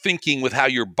 You're thinking with how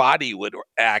your body would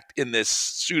act in this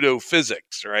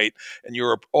pseudo-physics, right? And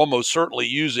you're almost certainly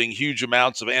using huge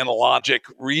amounts of analogic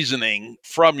reasoning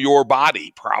from your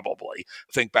body, probably.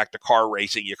 Think back to car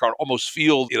racing. You can almost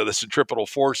feel, the centripetal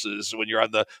forces when you're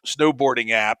on the snowboarding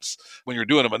apps. When you're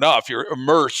doing them enough, you're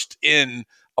immersed in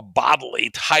a bodily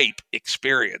type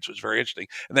experience. Was very interesting.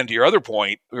 And then to your other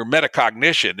point, your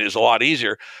metacognition is a lot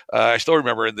easier. I still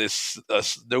remember in this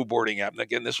snowboarding app, and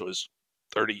again, this was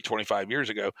 30, 25 years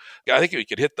ago, I think we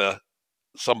could hit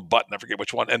some button, I forget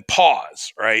which one, and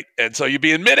pause, right? And so you'd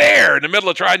be in midair in the middle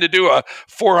of trying to do a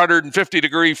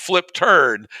 450-degree flip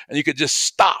turn, and you could just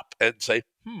stop and say,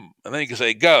 and then you can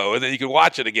say go, and then you can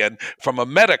watch it again from a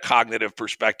metacognitive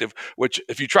perspective, which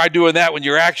if you try doing that when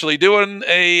you're actually doing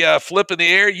a flip in the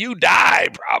air, you die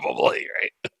probably,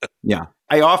 right? Yeah.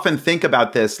 I often think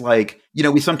about this like,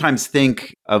 we sometimes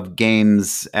think of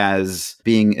games as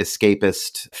being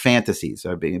escapist fantasies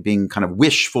or being kind of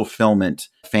wish fulfillment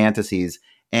fantasies.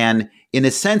 And in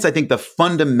a sense, I think the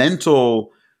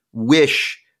fundamental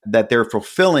wish that they're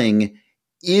fulfilling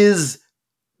is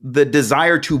the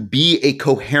desire to be a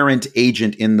coherent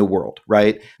agent in the world,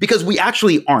 right? Because we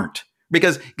actually aren't.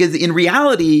 Because in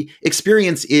reality,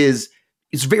 experience is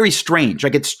very strange.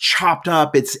 Like it's chopped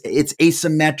up. It's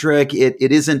asymmetric.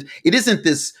 It isn't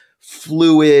this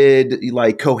fluid,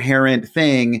 like coherent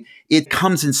thing. It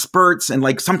comes in spurts, and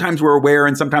like sometimes we're aware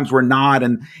and sometimes we're not.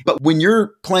 But when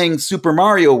you're playing Super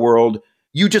Mario World,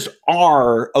 you just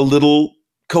are a little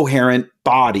coherent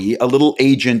body, a little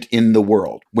agent in the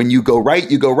world. When you go right,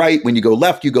 you go right. When you go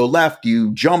left, you go left.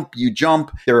 You jump, you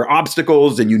jump. There are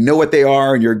obstacles and you know what they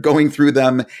are and you're going through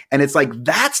them. And it's like,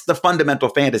 that's the fundamental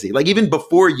fantasy. Like even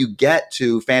before you get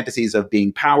to fantasies of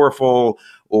being powerful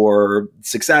or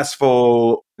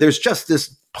successful, there's just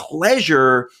this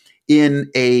pleasure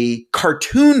in a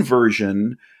cartoon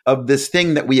version of this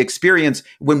thing that we experience.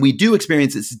 When we do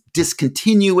experience, it's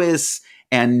discontinuous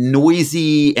and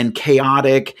noisy and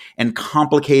chaotic and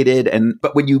complicated.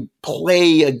 But when you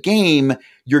play a game,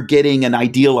 you're getting an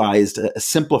idealized, a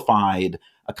simplified,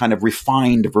 a kind of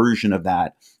refined version of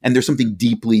that. And there's something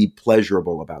deeply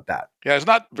pleasurable about that. Yeah, it's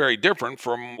not very different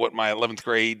from what my 11th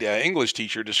grade English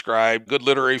teacher described good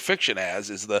literary fiction as,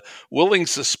 is the willing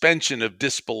suspension of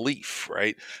disbelief,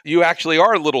 right? You actually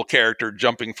are a little character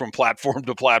jumping from platform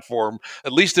to platform,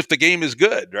 at least if the game is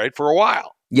good, right, for a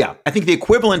while. Yeah, I think the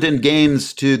equivalent in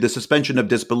games to the suspension of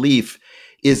disbelief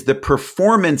is the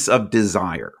performance of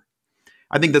desire.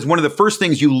 I think that's one of the first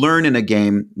things you learn in a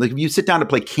game. Like if you sit down to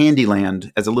play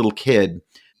Candyland as a little kid,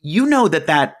 you know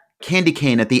that candy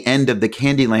cane at the end of the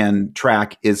Candyland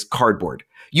track is cardboard.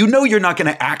 You know you're not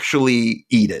going to actually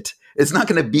eat it. It's not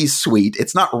going to be sweet.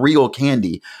 It's not real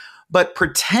candy. But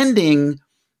pretending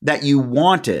that you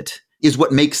want it is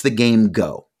what makes the game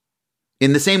go.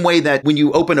 In the same way that when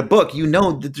you open a book, you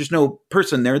know that there's no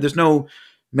person there. There's no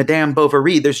Madame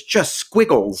Bovary. There's just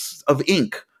squiggles of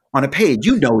ink on a page.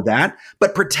 You know that.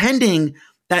 But pretending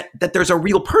that there's a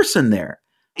real person there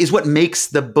is what makes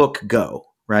the book go,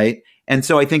 right? And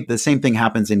so I think the same thing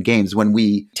happens in games when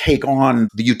we take on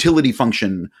the utility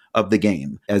function of the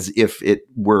game as if it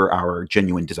were our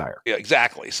genuine desire. Yeah,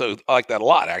 exactly. So I like that a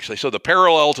lot, actually. So the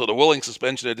parallel to the willing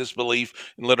suspension of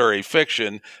disbelief in literary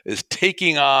fiction is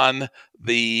taking on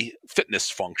the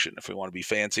fitness function, if we want to be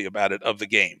fancy about it, of the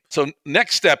game. So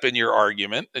next step in your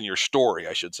argument, in your story,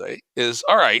 I should say, is,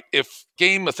 all right, if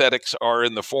game aesthetics are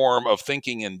in the form of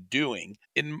thinking and doing,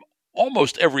 in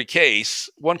almost every case,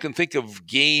 one can think of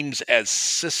games as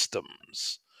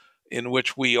systems in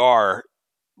which we are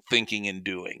thinking and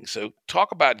doing. So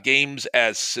talk about games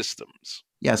as systems.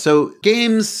 Yeah, so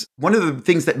games, one of the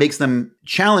things that makes them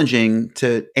challenging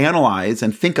to analyze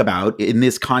and think about in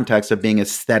this context of being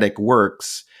aesthetic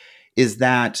works is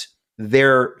that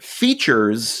their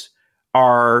features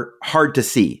are hard to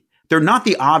see. They're not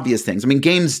the obvious things. I mean,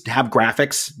 games have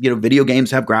graphics, video games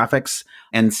have graphics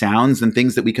and sounds and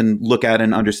things that we can look at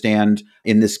and understand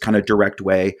in this kind of direct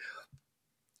way.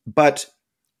 But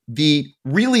the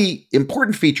really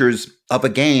important features of a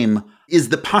game is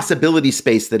the possibility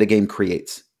space that a game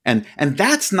creates. And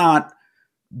that's not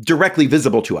directly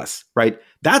visible to us, right?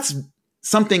 That's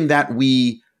something that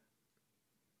we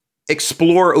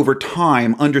explore over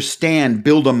time, understand,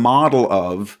 build a model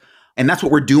of. And that's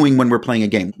what we're doing when we're playing a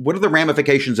game. What are the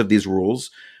ramifications of these rules?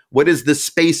 What is the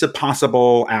space of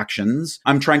possible actions?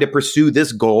 I'm trying to pursue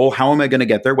this goal. How am I going to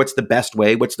get there? What's the best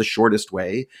way? What's the shortest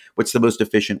way? What's the most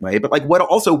efficient way? But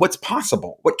what's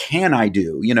possible? What can I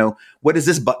do? What does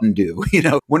this button do?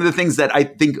 One of the things that I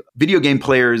think video game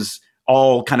players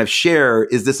all kind of share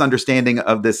is this understanding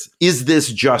of this, is this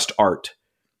just art?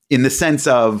 In the sense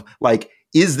of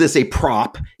is this a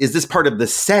prop? Is this part of the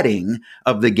setting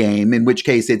of the game? In which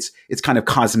case it's kind of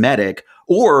cosmetic.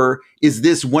 Or is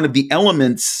this one of the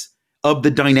elements of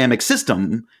the dynamic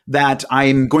system that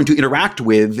I'm going to interact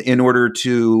with in order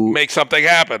to make something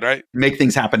happen, right? Make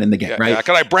things happen in the game, right? Yeah.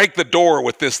 Can I break the door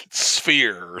with this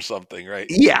sphere or something, right?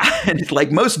 Yeah. And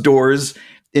like most doors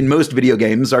in most video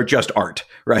games are just art,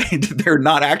 right? They're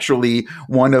not actually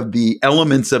one of the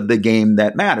elements of the game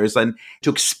that matters. And to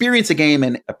experience a game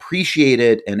and appreciate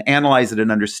it and analyze it and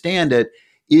understand it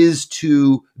is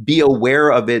to be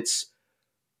aware of its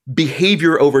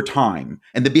behavior over time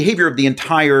and the behavior of the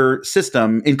entire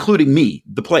system, including me,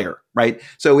 the player, right?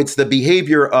 So it's the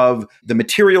behavior of the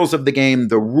materials of the game,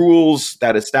 the rules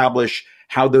that establish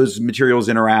how those materials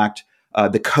interact,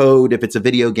 the code, if it's a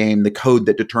video game, the code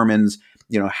that determines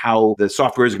how the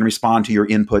software is going to respond to your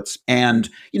inputs, and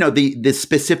the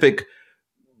specific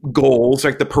goals,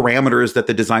 like the parameters that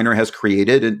the designer has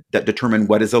created and that determine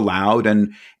what is allowed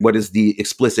and what is the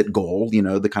explicit goal.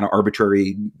 The kind of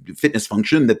arbitrary fitness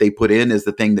function that they put in is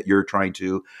the thing that you're trying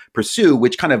to pursue,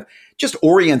 which kind of just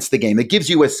orients the game. It gives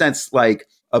you a sense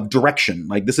of direction.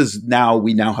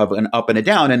 We now have an up and a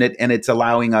down, and it's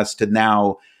allowing us to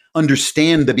now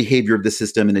understand the behavior of the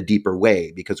system in a deeper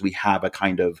way, because we have a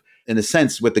kind of, in a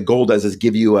sense, what the goal does is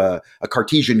give you a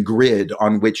Cartesian grid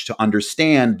on which to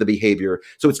understand the behavior.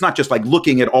 So it's not just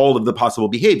looking at all of the possible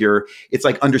behavior. It's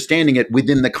understanding it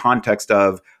within the context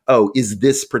of, is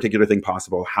this particular thing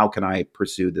possible? How can I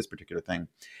pursue this particular thing?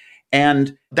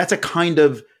 And that's a kind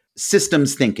of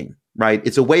systems thinking, right?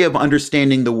 It's a way of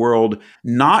understanding the world,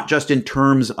 not just in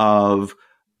terms of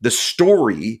the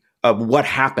story of what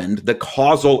happened, the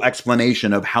causal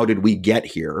explanation of how did we get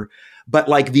here, but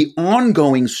the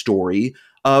ongoing story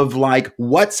of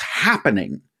what's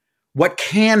happening, what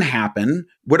can happen,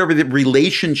 what are the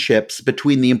relationships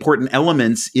between the important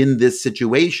elements in this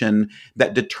situation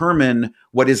that determine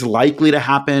what is likely to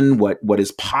happen, what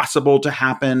is possible to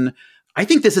happen. I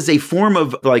think this is a form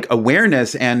of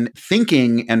awareness and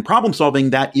thinking and problem solving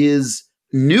that is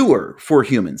newer for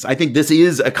humans. I think this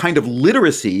is a kind of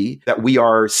literacy that we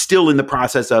are still in the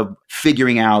process of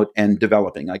figuring out and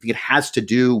developing. I think it has to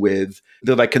do with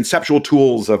the conceptual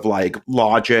tools of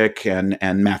logic and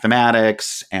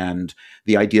mathematics and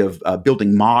the idea of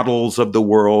building models of the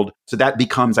world. So that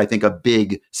becomes, I think, a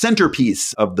big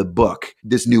centerpiece of the book,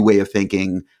 this new way of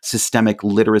thinking, systemic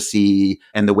literacy,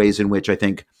 and the ways in which I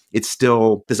think it's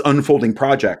still this unfolding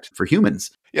project for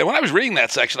humans. Yeah, when I was reading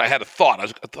that section, I had a thought. I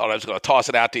thought I was going to toss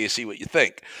it out to you, see what you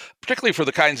think. Particularly for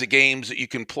the kinds of games that you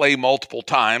can play multiple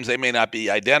times. They may not be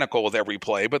identical with every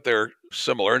play, but they're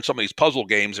similar. And some of these puzzle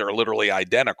games are literally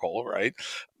identical, right?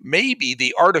 Maybe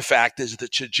the artifact is the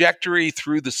trajectory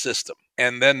through the system.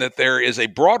 and then that there is a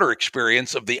broader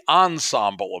experience of the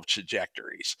ensemble of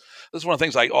trajectories. This is one of the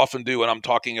things I often do when I'm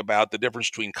talking about the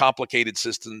difference between complicated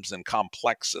systems and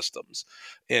complex systems.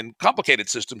 In complicated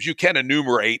systems, you can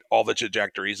enumerate all the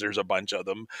trajectories. There's a bunch of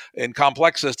them. In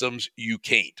complex systems, you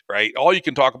can't, right? All you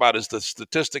can talk about is the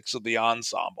statistics of the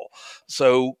ensemble.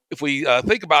 So if we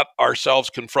think about ourselves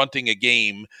confronting a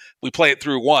game, we play it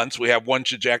through once, we have one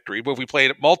trajectory. But if we play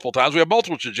it multiple times, we have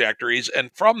multiple trajectories. And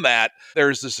from that,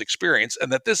 there's this experience,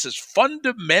 and that this is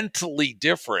fundamentally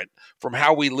different from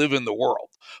how we live in the world.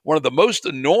 One of the most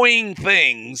annoying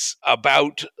things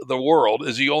about the world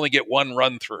is you only get one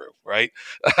run through, right?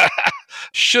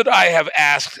 Should I have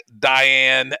asked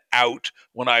Diane out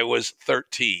when I was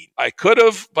 13? I could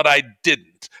have, but I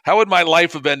didn't. How would my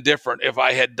life have been different if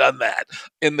I had done that?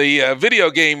 In the video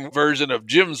game version of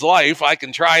Jim's life, I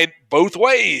can try it both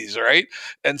ways, right?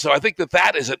 And so I think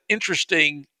that is an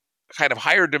interesting kind of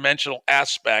higher dimensional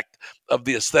aspect of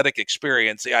the aesthetic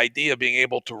experience, the idea of being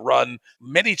able to run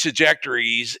many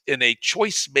trajectories in a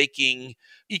choice-making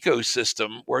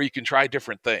ecosystem where you can try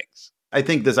different things. I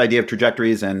think this idea of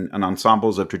trajectories and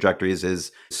ensembles of trajectories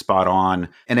is spot on.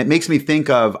 And it makes me think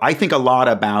a lot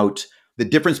about the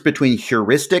difference between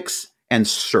heuristics and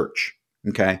search.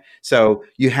 Okay. So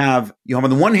you have on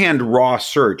the one hand, raw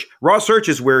search. Raw search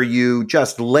is where you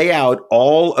just lay out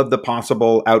all of the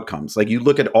possible outcomes. Like you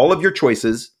look at all of your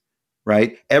choices,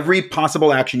 right? Every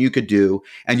possible action you could do,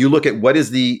 and you look at what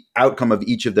is the outcome of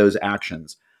each of those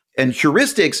actions. And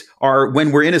heuristics are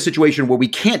when we're in a situation where we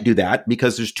can't do that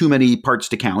because there's too many parts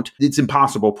to count. It's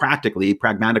impossible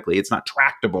pragmatically. It's not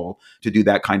tractable to do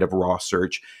that kind of raw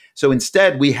search. So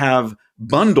instead, we have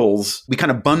bundles. We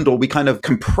kind of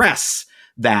compress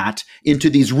that into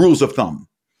these rules of thumb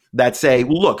that say,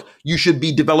 look, you should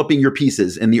be developing your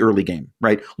pieces in the early game,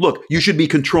 right? Look, you should be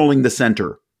controlling the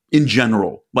center in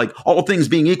general. Like all things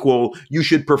being equal, you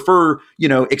should prefer,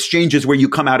 exchanges where you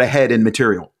come out ahead in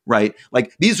material, right?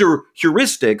 Like these are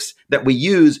heuristics that we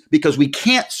use because we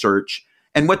can't search.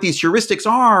 And what these heuristics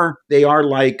are, they are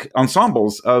like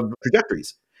ensembles of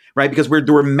trajectories, right? Because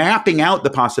we're mapping out the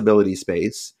possibility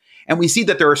space, and we see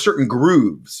that there are certain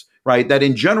grooves, right? That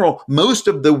in general, most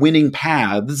of the winning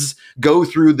paths go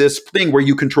through this thing where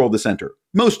you control the center.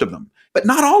 Most of them, but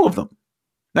not all of them.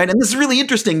 Right. And this is really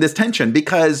interesting, this tension,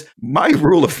 because my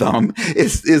rule of thumb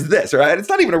is this, right? It's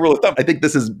not even a rule of thumb. I think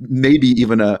this is maybe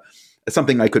even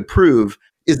something I could prove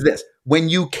is this. When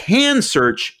you can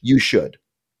search, you should.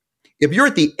 If you're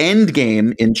at the end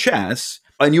game in chess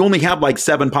and you only have like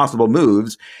 7 possible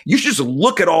moves, you should just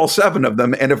look at all 7 of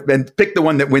them and pick the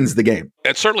one that wins the game.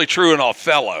 It's certainly true in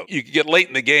Othello. You can get late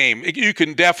in the game. You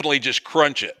can definitely just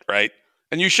crunch it, right?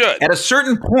 And you should. At a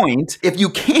certain point, if you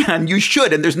can, you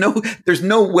should. And there's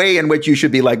no way in which you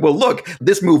should be like, well, look,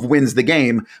 this move wins the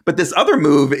game, but this other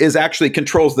move actually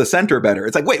controls the center better.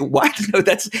 It's like, wait, what? No,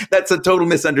 that's a total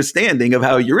misunderstanding of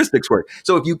how heuristics work.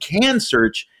 So if you can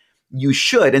search, you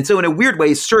should. And so in a weird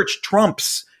way, search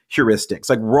trumps heuristics,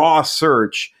 like raw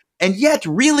search. And yet,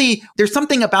 really, there's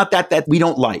something about that we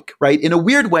don't like, right? In a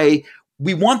weird way,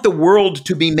 we want the world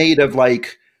to be made of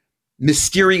like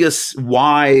mysterious,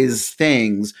 wise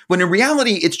things, when in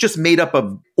reality, it's just made up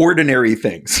of ordinary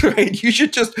things, right? You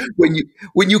should just,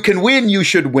 when you can win, you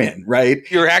should win, right?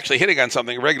 You're actually hitting on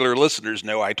something regular listeners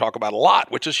know I talk about a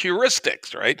lot, which is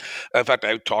heuristics, right? In fact,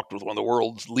 I talked with one of the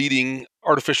world's leading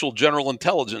artificial general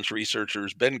intelligence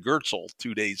researchers, Ben Goertzel,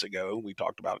 2 days ago. We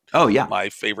talked about my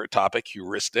favorite topic,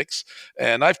 heuristics.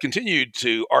 And I've continued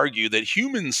to argue that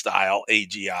human-style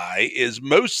AGI is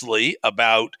mostly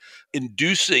about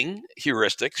inducing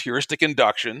heuristics, heuristic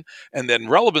induction, and then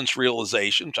relevance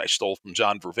realization, which I stole from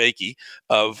John Vervaeke,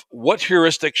 of what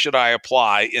heuristic should I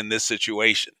apply in this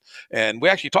situation. And we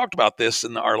actually talked about this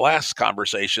in our last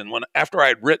conversation when, after I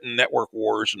had written Network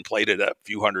Wars and played it a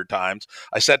few hundred times,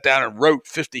 I sat down and wrote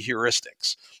 50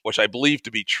 heuristics, which I believe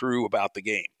to be true about the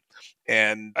game.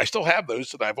 And I still have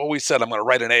those, and I've always said I'm going to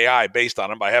write an AI based on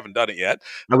them, but I haven't done it yet.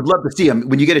 I would love to see them.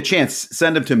 When you get a chance,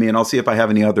 send them to me, and I'll see if I have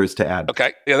any others to add.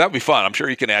 Okay. Yeah, that would be fun. I'm sure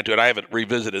you can add to it. I haven't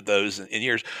revisited those in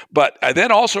years. But I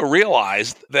then also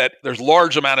realized that there's a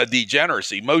large amount of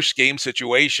degeneracy. Most game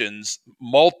situations,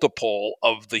 multiple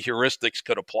of the heuristics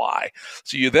could apply.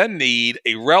 So you then need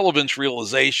a relevance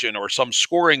realization or some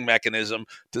scoring mechanism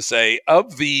to say,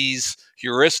 of these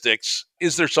heuristics,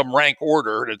 is there some rank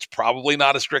order? It's probably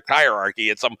not a strict hierarchy. hierarchy.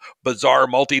 It's some bizarre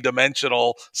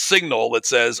multi-dimensional signal that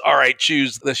says, all right,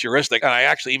 choose this heuristic. And I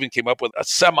actually even came up with a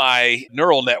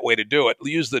semi-neural net way to do it.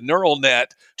 Use the neural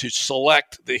net to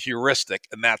select the heuristic,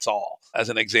 and that's all. As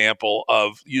an example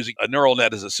of using a neural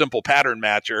net as a simple pattern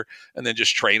matcher and then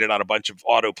just train it on a bunch of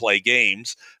autoplay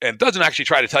games. And it doesn't actually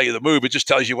try to tell you the move. It just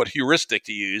tells you what heuristic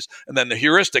to use. And then the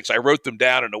heuristics, I wrote them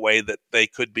down in a way that they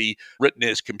could be written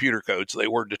as computer code. So they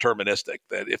were deterministic,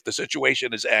 that if the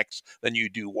situation is X, then you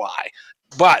do Y.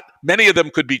 But many of them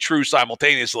could be true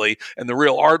simultaneously. And the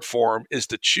real art form is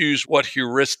to choose what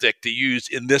heuristic to use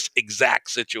in this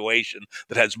exact situation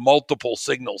that has multiple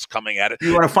signals coming at it.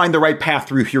 You want to find the right path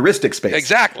through heuristic space.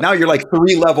 Exactly. Now you're like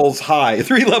 3 levels high,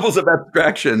 3 levels of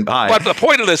abstraction high. But the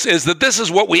point of this is that this is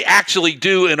what we actually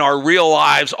do in our real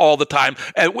lives all the time.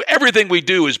 And everything we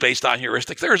do is based on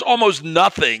heuristics. There's almost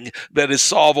nothing that is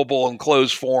solvable in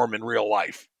closed form in real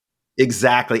life.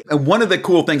 Exactly. And one of the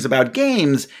cool things about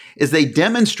games is they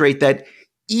demonstrate that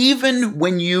even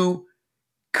when you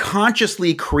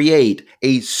consciously create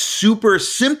a super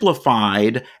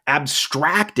simplified,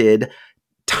 abstracted,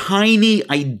 tiny,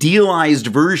 idealized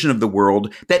version of the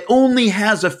world that only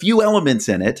has a few elements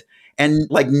in it, and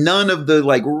like none of the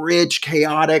like rich,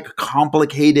 chaotic,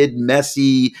 complicated,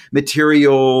 messy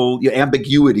material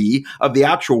ambiguity of the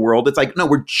actual world. It's like, no,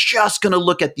 we're just going to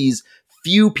look at these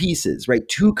few pieces, right?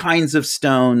 2 kinds of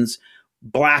stones,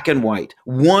 black and white,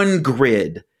 1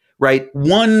 grid, right?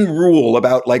 1 rule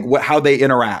about like how they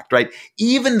interact, right?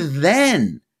 Even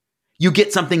then, you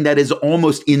get something that is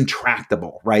almost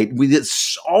intractable, right?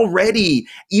 It's already,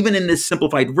 even in this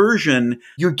simplified version,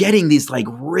 you're getting these like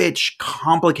rich,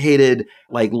 complicated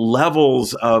like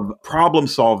levels of problem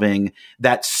solving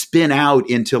that spin out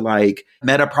into like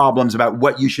meta problems about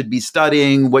what you should be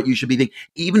studying, what you should be thinking.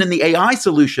 Even in the AI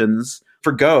solutions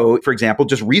for Go, for example,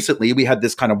 just recently, we had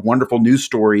this kind of wonderful news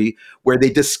story where they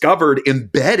discovered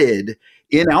embedded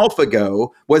in AlphaGo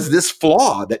was this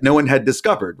flaw that no one had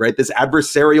discovered, right? This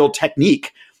adversarial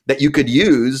technique that you could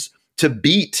use to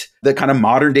beat the kind of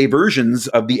modern day versions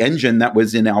of the engine that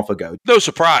was in AlphaGo. No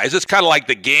surprise. It's kind of like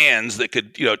the GANs that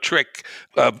could, trick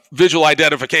visual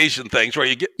identification things where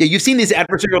you get. Yeah, you've seen these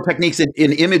adversarial techniques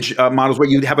in image models where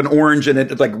you have an orange and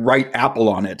it's like write apple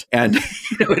on it and,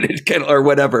 it can, or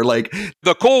whatever. Like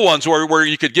the cool ones where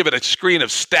you could give it a screen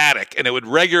of static and it would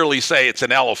regularly say it's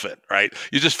an elephant, right?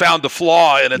 You just found the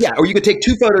flaw in it. Yeah, or you could take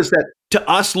 2 photos that to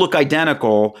us look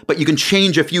identical, but you can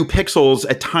change a few pixels,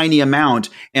 a tiny amount,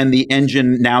 and the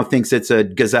engine now thinks it's a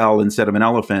gazelle instead of an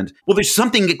elephant. Well, there's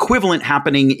something equivalent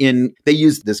happening they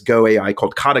use this Go AI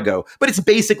called KataGo, but it's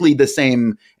basically the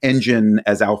same engine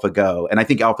as AlphaGo. And I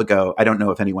think AlphaGo, I don't know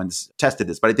if anyone's tested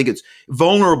this, but I think it's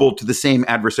vulnerable to the same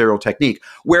adversarial technique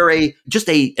where an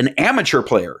amateur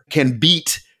player can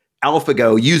beat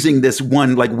AlphaGo using this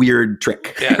one like weird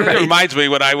trick. Yeah, right? It reminds me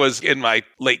when I was in my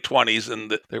late 20s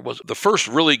and there was the first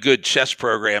really good chess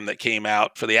program that came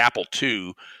out for the Apple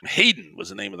II. Hayden was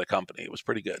the name of the company. It was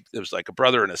pretty good. It was like a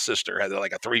brother and a sister, had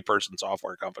like a 3-person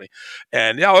software company.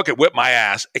 And it could whip my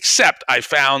ass, except I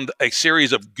found a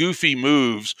series of goofy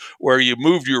moves where you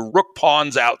moved your rook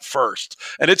pawns out first.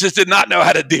 And it just did not know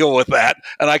how to deal with that.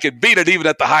 And I could beat it even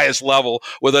at the highest level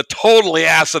with a totally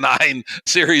asinine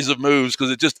series of moves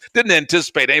because it just didn't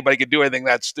anticipate anybody could do anything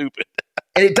that stupid.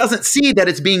 And it doesn't see that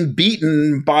it's being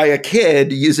beaten by a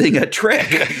kid using a trick.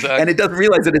 Exactly. And it doesn't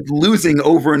realize that it's losing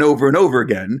over and over and over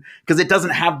again because it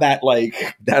doesn't have that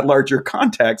larger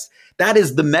context. That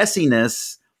is the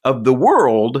messiness of the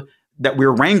world that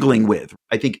we're wrangling with.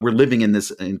 I think we're living in this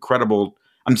incredible,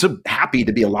 I'm so happy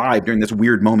to be alive during this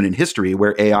weird moment in history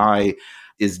where AI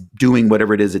is doing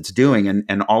whatever it is it's doing.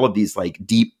 And all of these like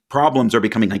deep problems are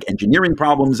becoming like engineering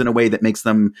problems in a way that makes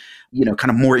them, kind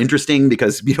of more interesting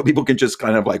because, people can just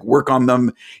kind of like work on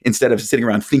them instead of sitting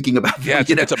around thinking about them.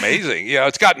 Yeah, it's amazing. Yeah,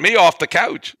 it's got me off the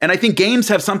couch. And I think games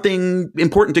have something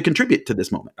important to contribute to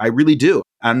this moment. I really do.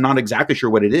 I'm not exactly sure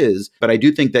what it is, but I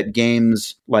do think that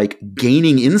games like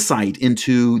gaining insight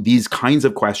into these kinds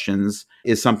of questions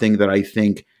is something that I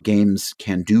think games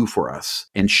can do for us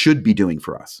and should be doing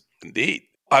for us. Indeed.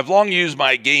 I've long used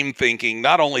my game thinking,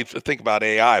 not only to think about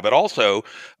AI, but also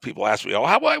people ask me,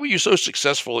 why were you so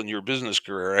successful in your business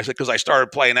career? I said, because I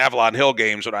started playing Avalon Hill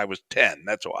games when I was 10.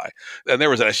 That's why. And there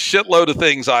was a shitload of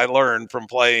things I learned from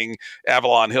playing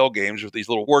Avalon Hill games with these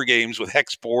little war games with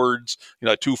hex boards,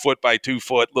 2 foot by 2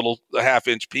 foot, little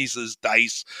 1/2-inch pieces,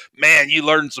 dice. Man, you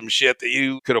learned some shit that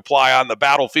you could apply on the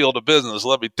battlefield of business,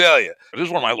 let me tell you. This is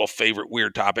one of my little favorite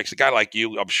weird topics. A guy like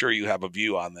you, I'm sure you have a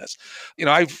view on this.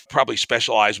 I've probably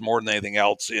specialized more than anything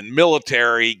else in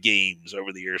military games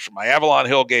over the years, from my Avalon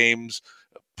Hill games,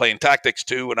 playing Tactics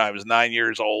 2 when I was 9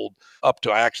 years old, up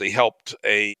to I actually helped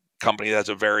a company that has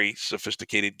a very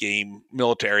sophisticated game,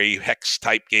 military hex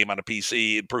type game on a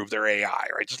PC, improve their AI.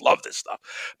 I just love this stuff.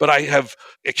 But I have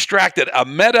extracted a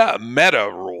meta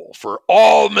rule for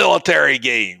all military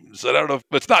games. I don't know if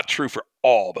it's not true for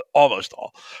all, but almost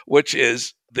all, which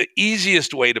is the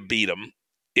easiest way to beat them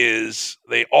is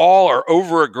they all are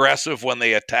over aggressive when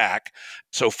they attack.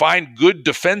 So find good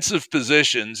defensive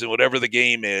positions in whatever the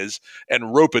game is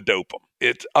and rope-a-dope them.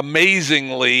 It's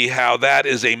amazingly how that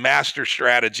is a master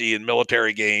strategy in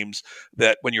military games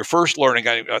that when you're first learning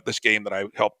this game that I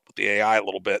helped with the AI a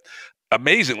little bit,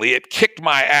 amazingly, it kicked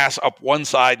my ass up one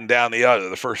side and down the other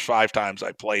the first 5 times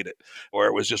I played it, where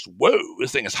it was just, whoa,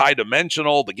 this thing is high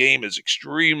dimensional. The game is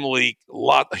extremely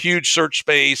huge search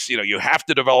space. You have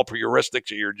to develop heuristics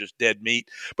or you're just dead meat.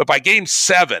 But by game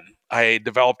 7, I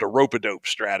developed a rope-a-dope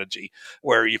strategy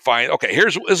where you find, okay,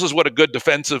 this is what a good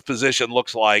defensive position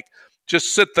looks like.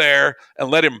 Just sit there and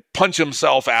let him punch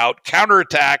himself out,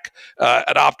 counterattack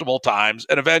at optimal times,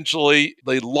 and eventually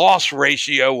the loss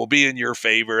ratio will be in your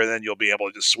favor, and then you'll be able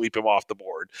to just sweep him off the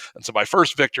board. And so my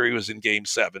first victory was in game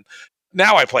 7.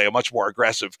 Now I play a much more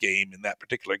aggressive game in that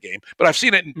particular game. But I've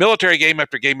seen it in military game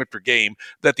after game after game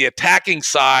that the attacking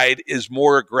side is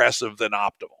more aggressive than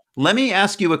optimal. Let me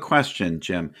ask you a question,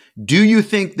 Jim. Do you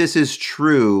think this is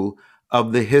true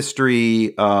of the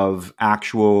history of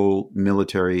actual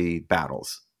military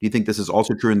battles? Do you think this is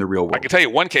also true in the real world? I can tell you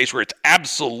one case where it's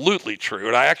absolutely true,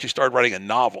 and I actually started writing a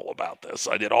novel about this.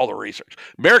 I did all the research.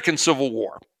 American Civil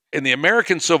War. In the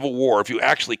American Civil War, if you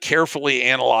actually carefully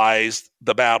analyzed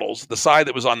the battles, the side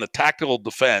that was on the tactical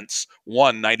defense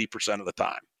won 90% of the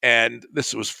time. And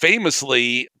this was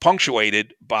famously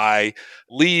punctuated by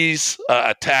Lee's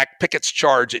attack, Pickett's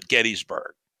charge at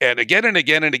Gettysburg. And again and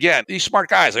again and again, these smart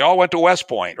guys, they all went to West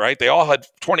Point, right? They all had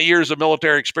 20 years of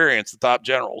military experience, the top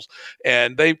generals,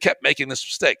 and they kept making this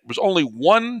mistake. There was only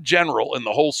one general in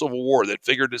the whole Civil War that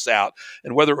figured this out,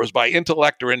 and whether it was by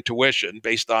intellect or intuition,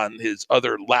 based on his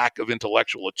other lack of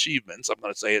intellectual achievements, I'm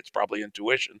going to say it's probably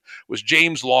intuition, was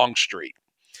James Longstreet.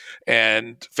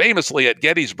 And famously at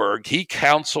Gettysburg, he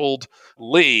counseled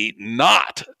Lee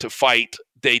not to fight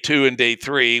day 2 and day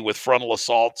 3 with frontal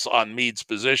assaults on Meade's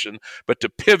position, but to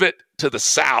pivot to the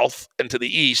south and to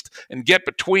the east and get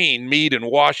between Meade and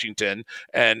Washington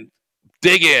and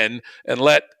dig in and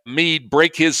let Meade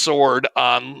break his sword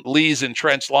on Lee's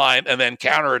entrenched line and then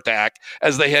counterattack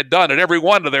as they had done at every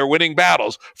one of their winning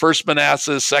battles. First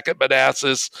Manassas, Second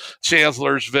Manassas,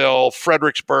 Chancellorsville,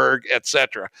 Fredericksburg,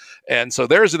 etc. And so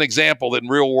there's an example in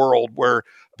real world where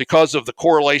because of the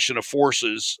correlation of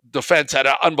forces, defense had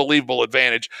an unbelievable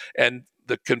advantage, and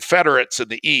the Confederates in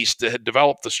the East had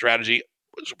developed the strategy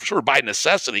sort of by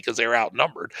necessity because they were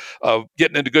outnumbered of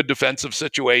getting into good defensive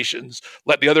situations,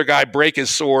 let the other guy break his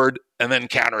sword, and then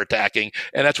counterattacking.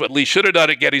 And that's what Lee should have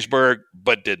done at Gettysburg,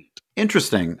 but didn't.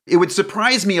 Interesting. It would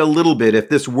surprise me a little bit if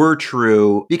this were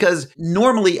true, because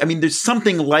normally, there's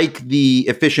something like the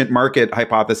efficient market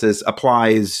hypothesis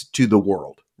applies to the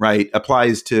world. Right,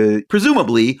 applies to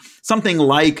presumably something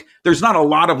like there's not a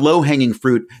lot of low-hanging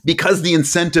fruit because the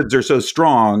incentives are so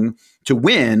strong to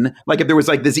win. Like if there was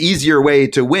like this easier way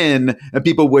to win,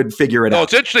 people would figure it out.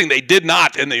 It's interesting. They did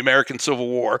not in the American Civil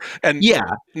War, and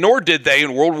nor did they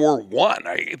in World War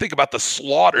I. I think about the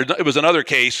slaughter. It was another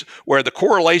case where the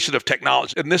correlation of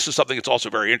technology, and this is something that's also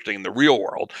very interesting in the real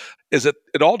world, is that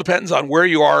it all depends on where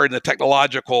you are in the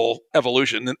technological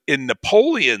evolution. In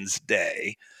Napoleon's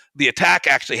day, the attack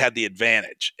actually had the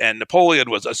advantage. And Napoleon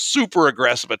was a super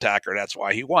aggressive attacker. That's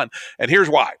why he won. And here's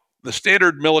why. The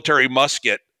standard military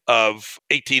musket of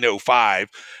 1805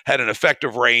 had an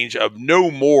effective range of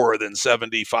no more than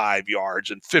 75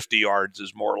 yards, and 50 yards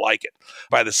is more like it.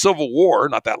 By the Civil War,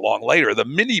 not that long later, the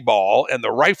mini ball and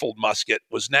the rifled musket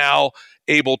was now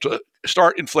able to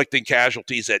start inflicting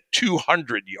casualties at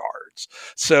 200 yards.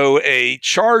 So a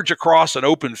charge across an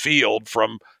open field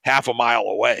from half a mile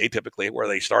away, typically where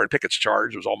they started, Pickett's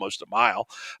charge was almost a mile.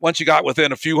 Once you got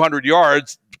within a few hundred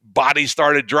yards, bodies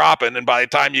started dropping, and by the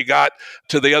time you got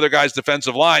to the other guy's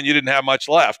defensive line, you didn't have much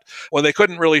left. When they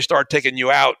couldn't really start taking you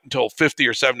out until 50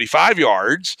 or 75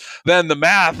 yards, then the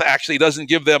math actually doesn't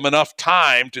give them enough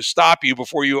time to stop you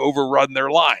before you overrun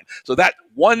their line. So that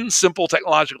one simple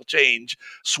technological change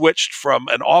switched from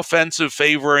an offensive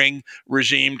favoring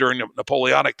regime during the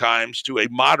Napoleonic times to a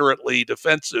moderately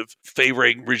defensive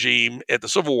favoring regime at the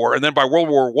Civil War. And then by World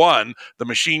War I, the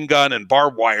machine gun and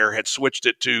barbed wire had switched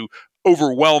it to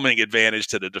overwhelming advantage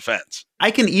to the defense.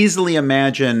 I can easily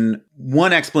imagine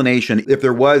one explanation, if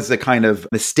there was a kind of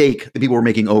mistake that people were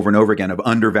making over and over again of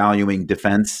undervaluing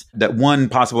defense, that one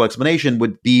possible explanation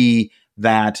would be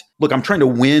that, look, I'm trying to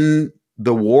win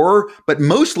the war, but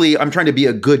mostly I'm trying to be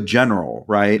a good general,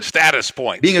 right? Status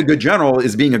point. Being a good general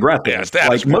is being aggressive. Yeah, status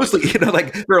like mostly,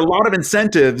 like there are a lot of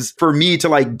incentives for me to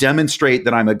like demonstrate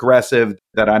that I'm aggressive,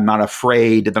 that I'm not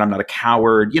afraid, that I'm not a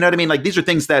coward. You know what I mean? Like these are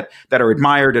things that are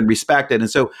admired and respected. And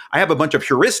so I have a bunch of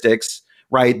heuristics,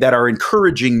 right, that are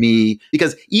encouraging me,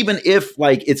 because even if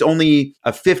like it's only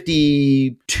a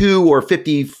 52 or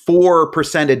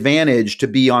 54% advantage to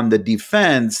be on the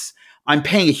defense, I'm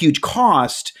paying a huge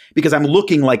cost because I'm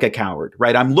looking like a coward,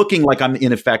 right? I'm looking like I'm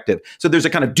ineffective. So there's a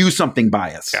kind of do something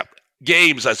bias. Yeah.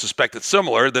 Games, I suspect it's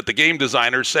similar, that the game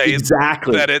designers say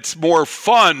exactly that it's more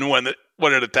fun when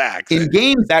it attacks. In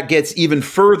games, that gets even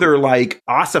further like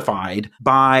ossified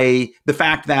by the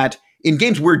fact that in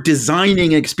games, we're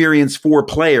designing an experience for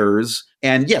players.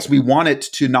 And yes, we want it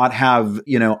to not have,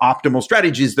 optimal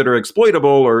strategies that are exploitable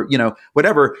or,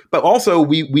 whatever. But also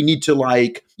we need to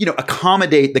like,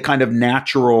 accommodate the kind of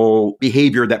natural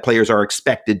behavior that players are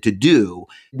expected to do.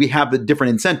 We have the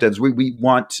different incentives. We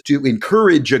want to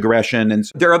encourage aggression. And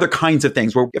there are other kinds of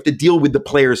things where we have to deal with the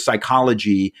player's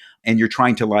psychology, and you're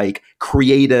trying to like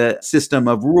create a system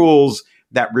of rules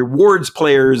that rewards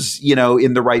players,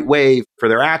 in the right way for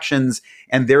their actions.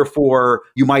 And therefore,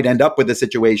 you might end up with a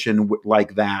situation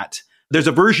like that. There's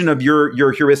a version of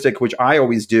your heuristic, which I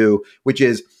always do, which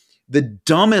is the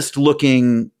dumbest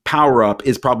looking power-up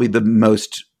is probably the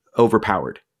most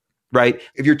overpowered, right?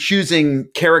 If you're choosing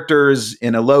characters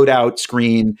in a loadout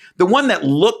screen, the one that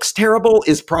looks terrible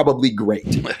is probably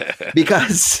great.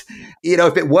 Because,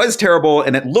 if it was terrible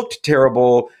and it looked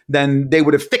terrible, then they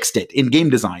would have fixed it in game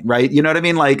design, right? You know what I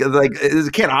mean? Like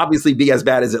it can't obviously be as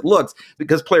bad as it looks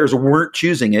because players weren't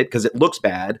choosing it because it looks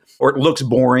bad or it looks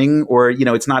boring or,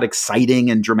 it's not exciting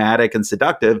and dramatic and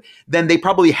seductive. Then they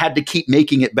probably had to keep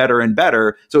making it better and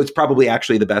better. So it's probably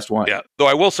actually the best one. Yeah. Though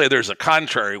I will say there's a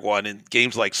contrary one in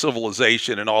games like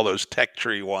Civilization and all those tech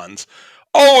tree ones.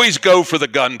 Always go for the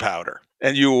gunpowder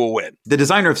and you will win. The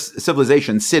designer of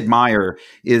Civilization, Sid Meier,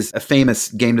 is a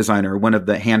famous game designer, one of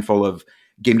the handful of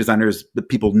game designers that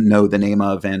people know the name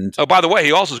of. And oh, by the way,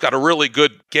 he also has got a really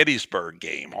good Gettysburg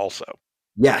game also.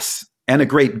 Yes. And a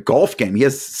great golf game. He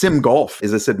has Sim Golf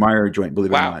is a Sid Meier joint,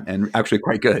 believe it or not, and actually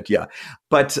quite good. Yeah.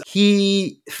 But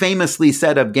he famously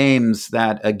said of games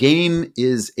that a game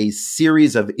is a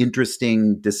series of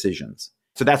interesting decisions.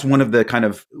 So that's one of the kind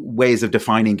of ways of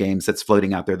defining games that's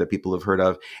floating out there that people have heard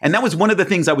of. And that was one of the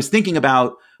things I was thinking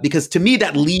about, because to me,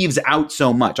 that leaves out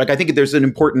so much. Like, I think there's an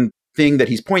important thing that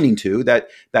he's pointing to that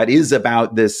is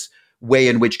about this way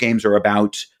in which games are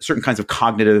about certain kinds of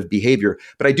cognitive behavior.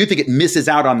 But I do think it misses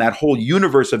out on that whole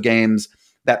universe of games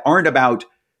that aren't about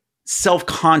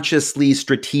self-consciously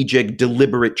strategic,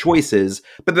 deliberate choices,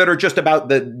 but that are just about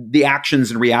the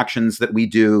actions and reactions that we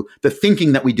do, the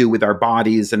thinking that we do with our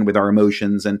bodies and with our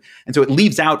emotions. And so it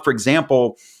leaves out, for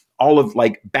example, all of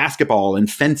like basketball and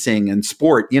fencing and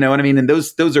sport, you know what I mean? And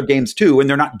those are games too. And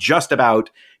they're not just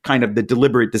about kind of the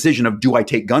deliberate decision of, do I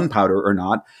take gunpowder or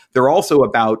not? They're also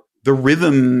about the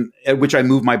rhythm at which I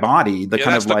move my body,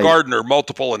 that's the like Gardner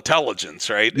multiple intelligence,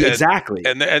 right? Exactly.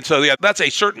 And so that's a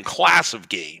certain class of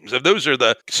games. If those are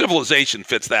the Civilization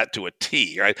fits that to a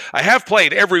T, right? I have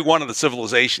played every one of the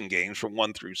Civilization games from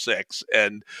 1 through 6,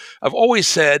 and I've always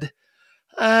said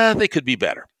they could be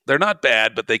better. They're not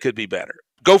bad, but they could be better.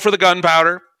 Go for the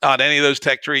gunpowder on any of those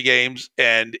tech tree games,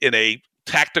 and in a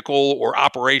tactical or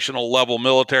operational level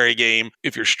military game,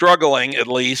 if you're struggling, at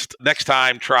least next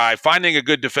time try finding a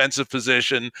good defensive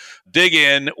position, dig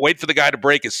in, wait for the guy to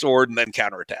break his sword, and then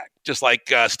counterattack. Just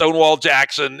like Stonewall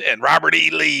Jackson and Robert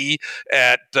E. Lee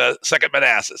at 2nd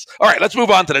Manassas. All right, let's move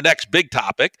on to the next big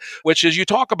topic, which is you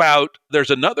talk about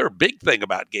there's another big thing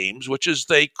about games, which is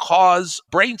they cause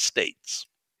brain states.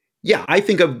 Yeah, I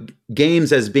think of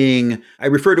games as being, I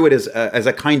refer to it as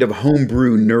a kind of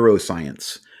homebrew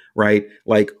neuroscience. Right?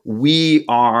 Like we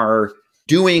are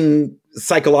doing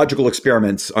psychological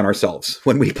experiments on ourselves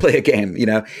when we play a game,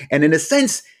 and in a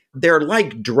sense, they're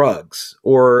like drugs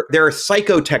or they're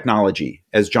psychotechnology,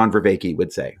 as John Vervaeke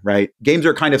would say, right? Games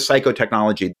are kind of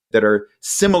psychotechnology that are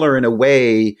similar in a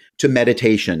way to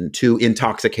meditation, to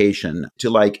intoxication, to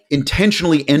like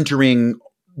intentionally entering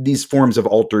these forms of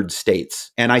altered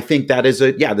states. And I think that is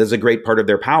a great part of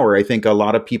their power. I think a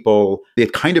lot of people, the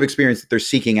kind of experience that they're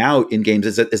seeking out in games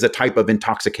is a type of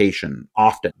intoxication,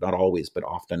 often, not always, but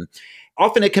often.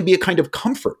 Often it can be a kind of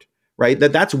comfort, right?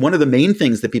 That's one of the main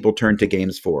things that people turn to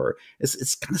games for.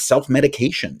 It's kind of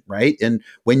self-medication, right? And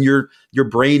when your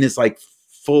brain is like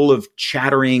full of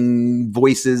chattering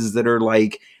voices that are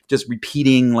like just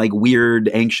repeating like weird,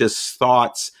 anxious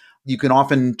thoughts, you can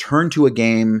often turn to a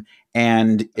game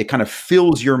and it kind of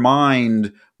fills your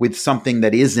mind with something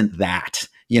that isn't that.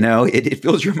 It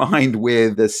fills your mind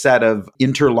with a set of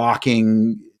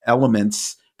interlocking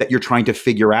elements that you're trying to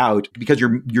figure out because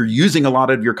you're using a lot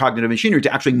of your cognitive machinery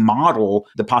to actually model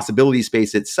the possibility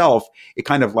space itself. It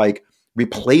kind of like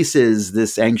replaces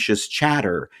this anxious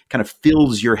chatter, kind of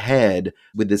fills your head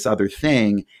with this other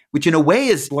thing, which in a way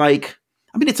is like,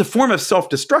 it's a form of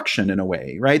self-destruction in a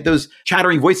way, right? Those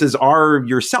chattering voices are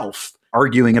yourself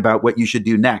arguing about what you should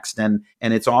do next. And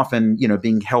it's often,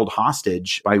 being held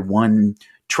hostage by one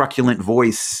truculent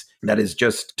voice that is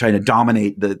just trying to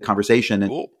dominate the conversation.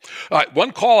 Cool. All right,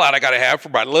 one call out I got to have for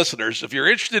my listeners. If you're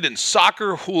interested in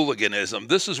soccer hooliganism,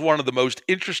 this is one of the most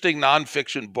interesting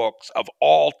nonfiction books of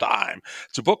all time.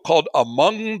 It's a book called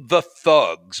Among the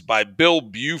Thugs by Bill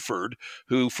Buford,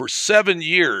 who for 7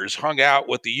 years hung out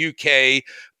with the UK,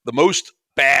 the most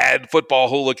bad football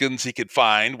hooligans he could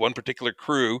find, one particular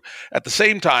crew. At the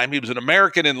same time, he was an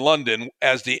American in London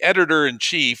as the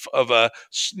editor-in-chief of a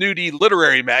snooty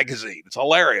literary magazine. It's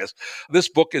hilarious. This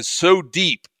book is so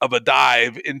deep of a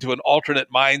dive into an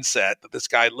alternate mindset that this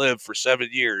guy lived for 7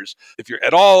 years. If you're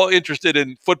at all interested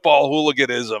in football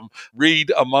hooliganism,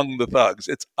 read Among the Thugs.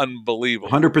 It's unbelievable.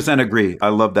 100% agree. I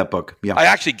love that book. Yeah. I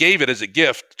actually gave it as a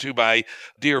gift to my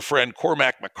dear friend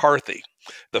Cormac McCarthy,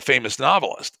 the famous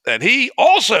novelist. And he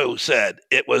also said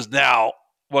it was now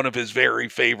one of his very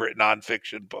favorite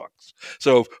nonfiction books.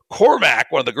 So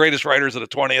Cormac, one of the greatest writers of the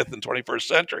 20th and 21st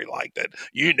century, liked it.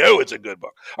 It's a good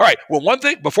book. All right. Well, one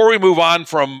thing before we move on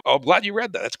from, I'm glad you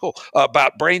read that. That's cool.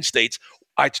 About brain states.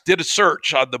 I did a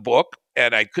search on the book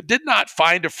and I did not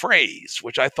find a phrase,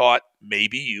 which I thought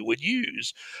maybe you would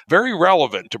use. Very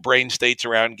relevant to brain states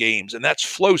around games. And that's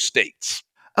flow states.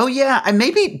 Oh yeah, and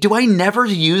maybe do I never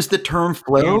use the term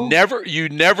flow? You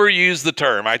never use the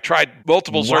term. I tried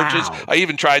multiple searches. I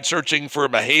even tried searching for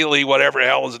Mihaly, whatever the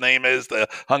hell his name is, the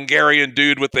Hungarian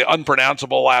dude with the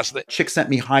unpronounceable last name.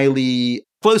 Csikszentmihalyi.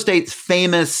 Flow state's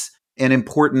famous and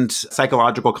important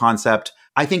psychological concept.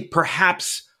 I think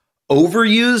perhaps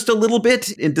overused a little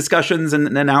bit in discussions and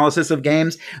analysis of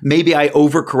games. Maybe I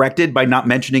overcorrected by not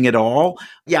mentioning it all.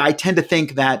 Yeah, I tend to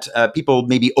think that people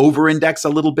maybe overindex a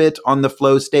little bit on the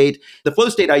flow state. The flow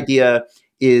state idea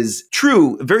is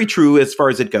true, very true as far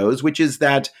as it goes, which is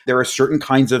that there are certain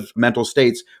kinds of mental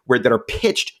states that are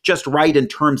pitched just right in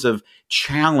terms of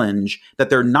challenge, that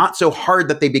they're not so hard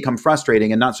that they become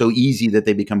frustrating and not so easy that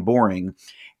they become boring.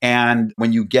 And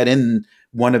when you get in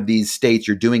one of these states,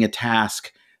 you're doing a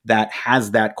task that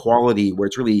has that quality where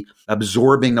it's really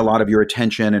absorbing a lot of your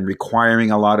attention and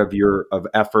requiring a lot of your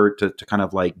effort to kind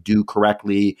of like do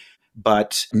correctly,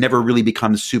 but never really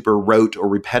becomes super rote or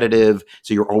repetitive.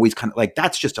 So you're always kind of like,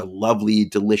 that's just a lovely,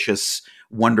 delicious,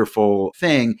 wonderful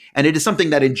thing. And it is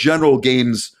something that in general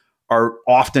games are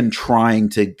often trying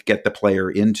to get the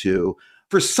player into.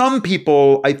 For some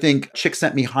people, I think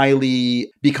Csikszentmihalyi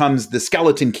becomes the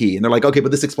skeleton key. And they're like, okay, but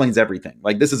this explains everything.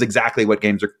 Like, this is exactly what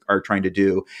games are trying to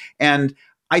do. And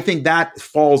I think that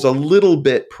falls a little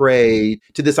bit prey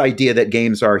to this idea that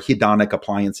games are hedonic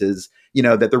appliances,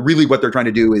 that they're really what they're trying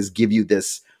to do is give you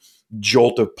this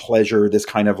jolt of pleasure, this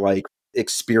kind of like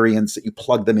experience that you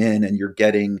plug them in and you're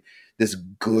getting this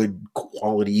good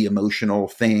quality emotional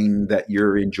thing that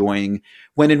you're enjoying.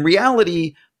 When in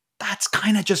reality, that's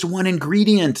kind of just one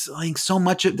ingredient. Like so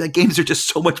much of the games are just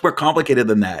so much more complicated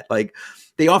than that. Like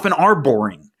they often are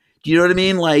boring. Do you know what I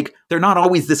mean? Like they're not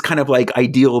always this kind of like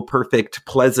ideal, perfect,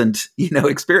 pleasant,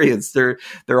 experience. They're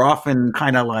often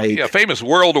kind of like famous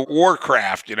World of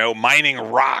Warcraft, mining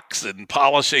rocks and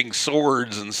polishing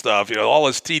swords and stuff, all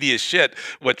this tedious shit,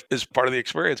 which is part of the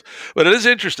experience. But it is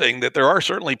interesting that there are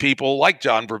certainly people like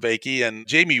John Vervaeke and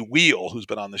Jamie Wheel, who's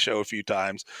been on the show a few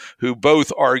times, who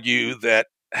both argue that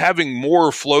having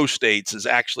more flow states is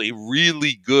actually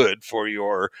really good for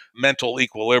your mental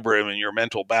equilibrium and your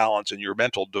mental balance and your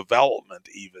mental development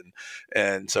even.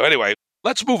 And so anyway,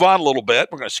 let's move on a little bit.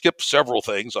 We're going to skip several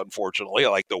things, unfortunately,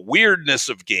 like the weirdness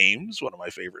of games, one of my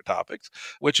favorite topics,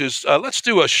 which is let's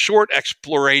do a short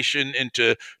exploration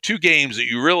into two games that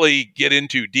you really get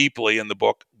into deeply in the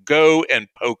book, Go and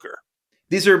Poker.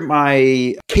 These are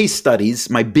my case studies,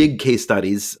 my big case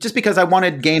studies, just because I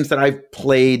wanted games that I've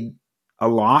played a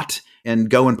lot,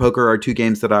 and Go and Poker are two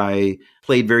games that I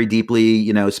played very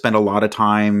deeply, spent a lot of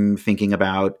time thinking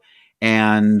about.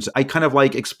 And I kind of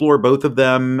like explore both of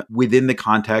them within the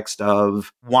context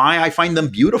of why I find them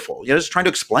beautiful. Just trying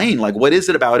to explain like what is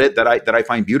it about it that I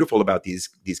find beautiful about these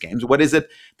games? What is it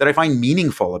that I find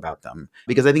meaningful about them?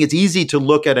 Because I think it's easy to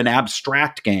look at an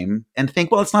abstract game and think,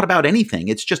 well, it's not about anything.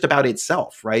 It's just about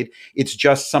itself, right? It's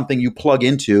just something you plug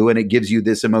into and it gives you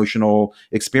this emotional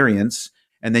experience.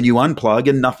 And then you unplug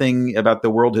and nothing about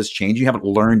the world has changed. You haven't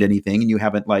learned anything and you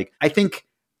haven't I think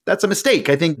that's a mistake.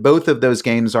 I think both of those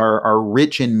games are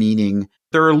rich in meaning.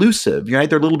 They're elusive, right?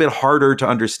 They're a little bit harder to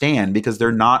understand because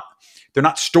they're not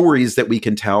stories that we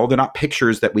can tell. They're not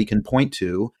pictures that we can point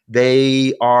to.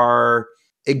 They are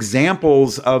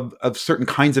examples of certain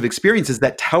kinds of experiences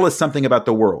that tell us something about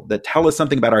the world, that tell us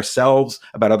something about ourselves,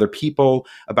 about other people,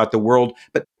 about the world,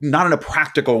 but not in a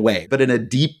practical way, but in a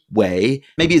deep way.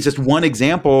 Maybe it's just one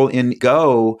example in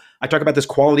Go. I talk about this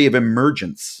quality of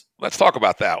emergence. Let's talk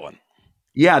about that one.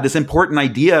 Yeah, this important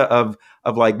idea of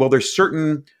like, well, there's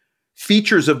certain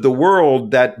features of the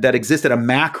world that exist at a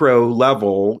macro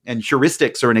level, and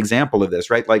heuristics are an example of this,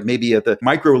 right? Like maybe at the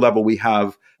micro level, we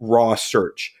have raw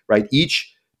search, right?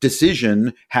 Each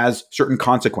decision has certain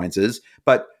consequences,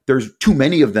 but there's too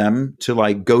many of them to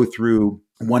like go through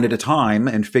one at a time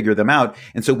and figure them out.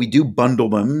 And so we do bundle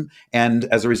them. And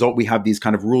as a result, we have these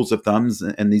kind of rules of thumbs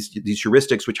and these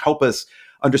heuristics, which help us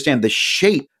understand the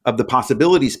shape of the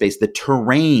possibility space, the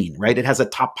terrain, right? It has a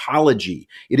topology.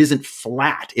 It isn't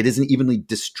flat. It isn't evenly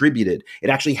distributed.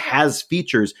 It actually has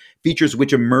features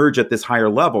which emerge at this higher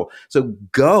level. So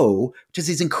Go, which is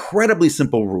these incredibly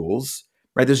simple rules,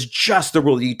 right? There's just the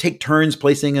rule. You take turns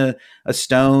placing a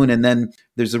stone, and then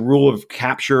there's a rule of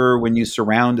capture when you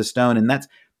surround a stone. And that's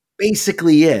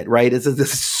basically it, right? It's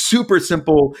this super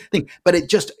simple thing. But it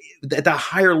just, at the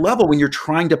higher level, when you're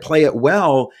trying to play it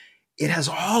well, it has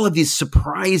all of these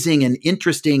surprising and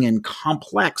interesting and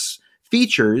complex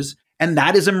features. And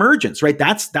that is emergence, right?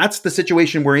 That's the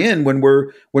situation we're in when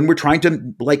we're trying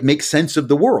to like make sense of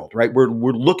the world, right? We're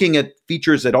looking at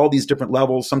features at all these different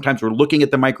levels. Sometimes we're looking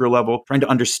at the micro level, trying to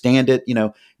understand it,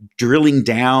 drilling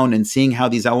down and seeing how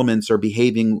these elements are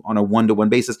behaving on a one-to-one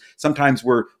basis. Sometimes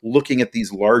we're looking at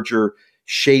these larger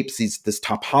shapes, this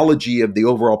topology of the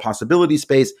overall possibility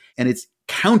space, and it's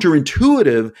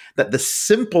counterintuitive that the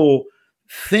simple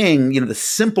thing, the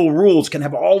simple rules can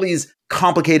have all these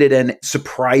complicated and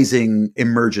surprising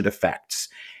emergent effects.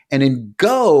 And in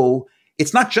Go,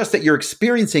 it's not just that you're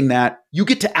experiencing that, you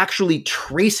get to actually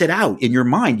trace it out in your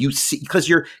mind. You see,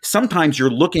 because sometimes you're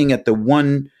looking at the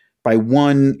one by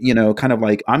one, kind of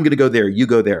like, I'm going to go there, you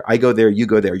go there, I go there, you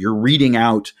go there. You're reading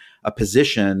out a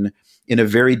position in a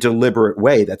very deliberate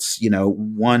way. That's,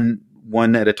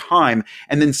 one at a time.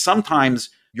 And then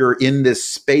sometimes you're in this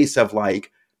space of like,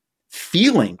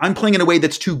 feeling I'm playing in a way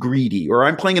that's too greedy, or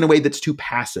I'm playing in a way that's too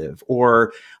passive,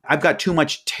 or I've got too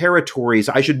much territories.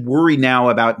 I should worry now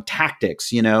about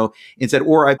tactics, instead,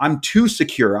 or I'm too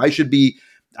secure. I should be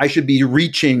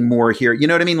reaching more here. You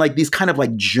know what I mean? Like these kind of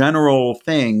like general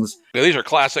things. Yeah, these are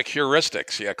classic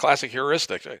heuristics. Yeah, classic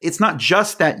heuristics. It's not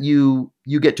just that you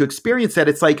get to experience that.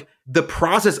 It's like the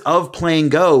process of playing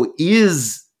Go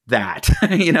is that,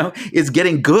 is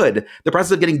getting good. The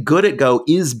process of getting good at Go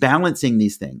is balancing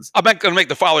these things. I'm going to make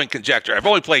the following conjecture. I've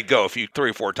only played Go 3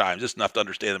 or 4 times, just enough to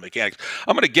understand the mechanics.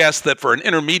 I'm going to guess that for an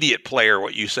intermediate player,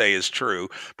 what you say is true,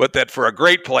 but that for a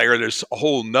great player, there's a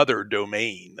whole nother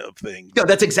domain of things. No,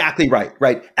 that's exactly right.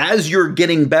 Right. As you're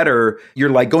getting better, you're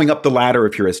like going up the ladder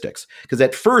of heuristics. Because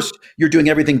at first, you're doing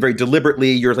everything very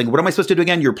deliberately. You're like, what am I supposed to do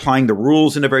again? You're applying the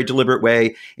rules in a very deliberate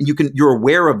way, and you're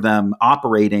aware of them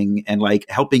operating and like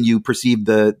helping you perceive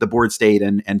the board state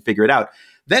and figure it out.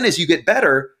 Then as you get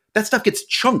better, that stuff gets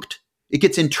chunked. It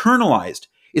gets internalized.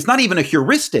 It's not even a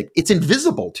heuristic. It's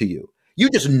invisible to you. You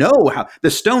just know how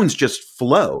the stones just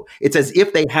flow. It's as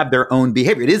if they have their own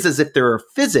behavior. It is as if there are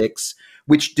physics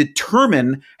which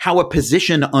determine how a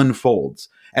position unfolds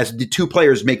as the two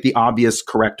players make the obvious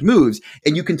correct moves.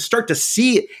 And you can start to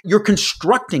see it. You're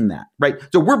constructing that, right?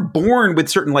 So we're born with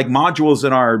certain like modules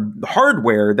in our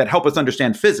hardware that help us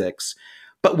understand physics.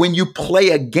 But when you play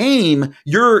a game,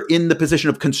 you're in the position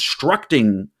of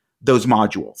constructing those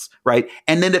modules, right?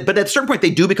 And then, but at a certain point, they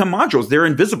do become modules. They're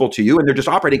invisible to you and they're just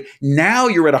operating. Now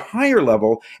you're at a higher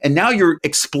level, and now you're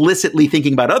explicitly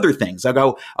thinking about other things. I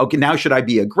go, okay, now should I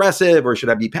be aggressive, or should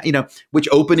I be, which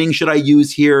opening should I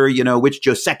use here? Which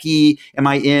Joseki am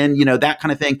I in? That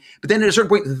kind of thing. But then at a certain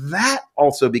point, that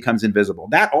also becomes invisible.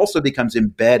 That also becomes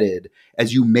embedded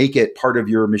as you make it part of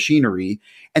your machinery.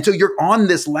 And so you're on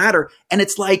this ladder, and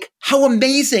it's like, how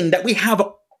amazing that we have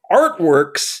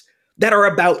artworks that are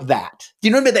about that. Do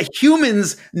you know what I mean? That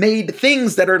humans made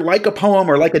things that are like a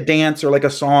poem or like a dance or like a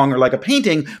song or like a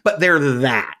painting, but they're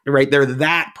that, right? They're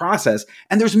that process.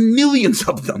 And there's millions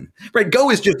of them, right? Go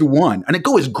is just one. And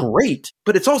Go is great,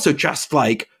 but it's also just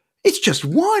like, it's just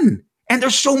one. And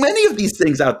there's so many of these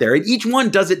things out there, and each one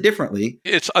does it differently.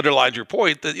 It's underlined your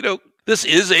point that, This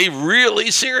is a really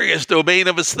serious domain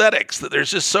of aesthetics that there's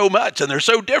just so much and they're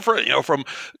so different,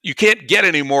 you can't get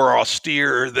any more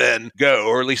austere than Go,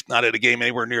 or at least not at a game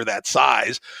anywhere near that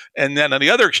size. And then on the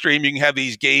other extreme, you can have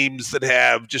these games that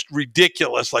have just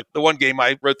ridiculous, like the one game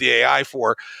I wrote the AI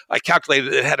for, I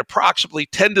calculated it had approximately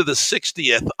 10 to the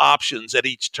 60th options at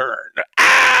each turn.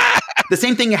 The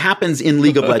same thing happens in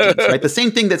League of Legends, right? The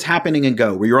same thing that's happening in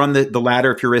Go, where you're on the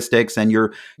ladder of heuristics and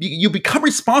you become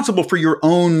responsible for your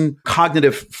own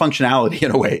cognitive functionality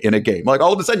in a way in a game. Like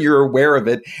all of a sudden you're aware of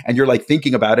it and you're like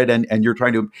thinking about it and you're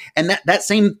trying to, and that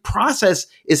same process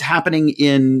is happening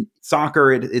in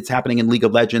soccer. It's happening in League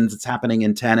of Legends. It's happening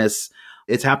in tennis.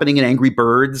 It's happening in Angry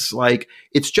Birds. Like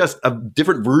it's just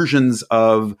different versions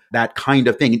of that kind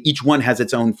of thing. And each one has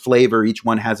its own flavor. Each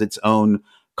one has its own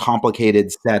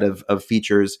complicated set of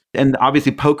features. And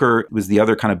obviously poker was the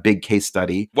other kind of big case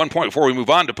study. One point before we move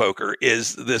on to poker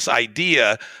is this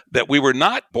idea that we were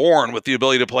not born with the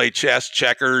ability to play chess,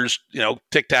 checkers,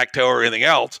 tic-tac-toe or anything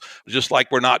else, just like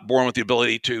we're not born with the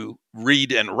ability to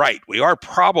read and write. We are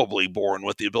probably born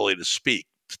with the ability to speak.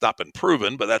 It's not been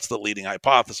proven, but that's the leading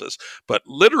hypothesis. But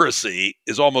literacy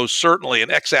is almost certainly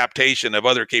an exaptation of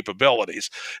other capabilities.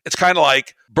 It's kind of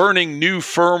like burning new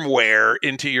firmware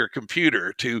into your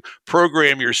computer to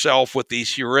program yourself with these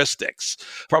heuristics.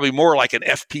 Probably more like an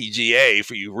FPGA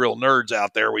for you real nerds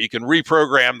out there, where you can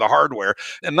reprogram the hardware.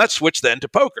 And let's switch then to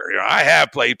poker. I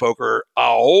have played poker a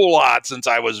whole lot since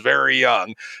I was very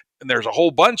young. And there's a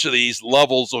whole bunch of these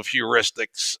levels of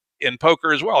heuristics in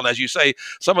poker as well. And as you say,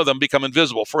 some of them become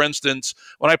invisible. For instance,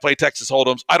 when I play Texas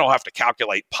Hold'ems, I don't have to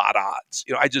calculate pot odds.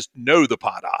 I just know the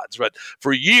pot odds. But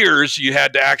for years, you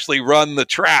had to actually run the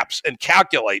traps and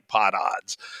calculate pot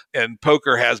odds. And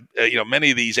poker has, many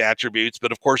of these attributes.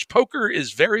 But of course, poker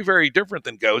is very, very different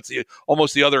than Go. It's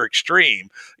almost the other extreme,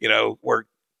 where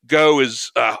Go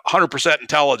is 100%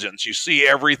 intelligence. You see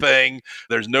everything.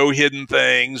 There's no hidden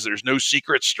things. There's no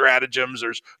secret stratagems.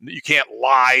 You can't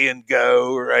lie and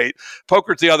Go, right?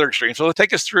 Poker's the other extreme. So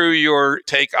take us through your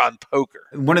take on poker.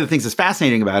 One of the things that's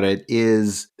fascinating about it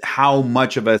is how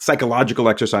much of a psychological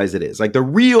exercise it is. Like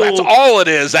that's all it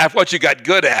is. That's what you got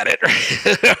good at it.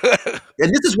 And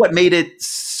this is what made it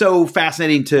so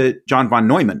fascinating to John von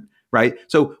Neumann. Right.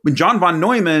 So when John von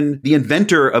Neumann, the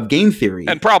inventor of game theory,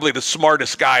 and probably the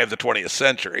smartest guy of the 20th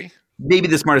century, maybe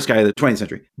the smartest guy of the 20th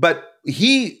century, but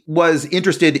he was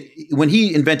interested when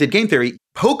he invented game theory.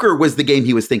 Poker was the game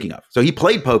he was thinking of. So he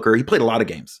played poker. He played a lot of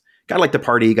games. Guy liked to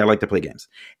party. Guy liked to play games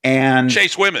and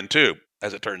chase women, too,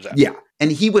 as it turns out. Yeah. And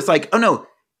he was like, oh, no,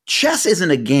 chess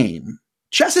isn't a game.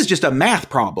 Chess is just a math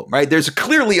problem, right? There's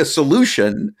clearly a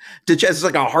solution to chess. It's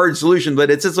like a hard solution, but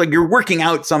it's just like you're working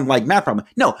out some like math problem.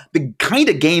 No, the kind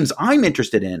of games I'm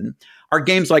interested in are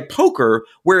games like poker,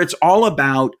 where it's all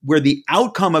about where the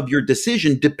outcome of your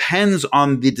decision depends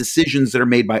on the decisions that are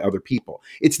made by other people.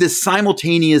 It's this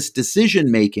simultaneous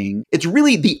decision making. It's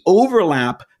really the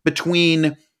overlap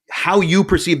between how you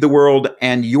perceive the world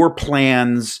and your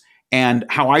plans and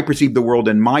how I perceive the world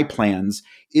and my plans.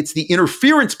 It's the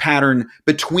interference pattern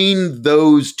between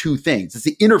those two things. It's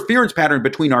the interference pattern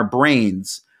between our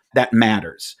brains that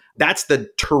matters. That's the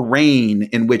terrain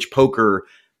in which poker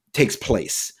takes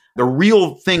place. The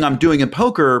real thing I'm doing in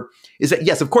poker is that,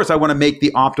 yes, of course, I want to make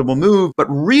the optimal move, but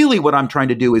really what I'm trying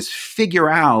to do is figure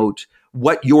out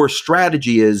what your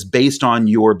strategy is based on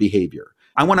your behavior.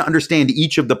 I want to understand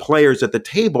each of the players at the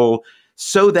table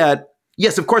so that,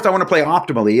 yes, of course, I want to play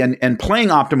optimally, and playing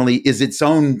optimally is its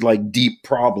own like deep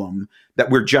problem that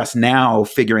we're just now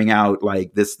figuring out,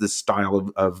 like this style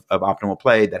of optimal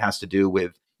play that has to do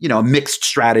with, a mixed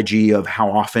strategy of how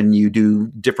often you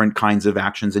do different kinds of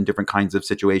actions in different kinds of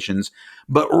situations.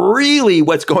 But really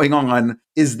what's going on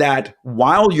is that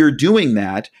while you're doing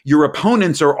that, your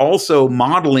opponents are also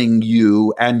modeling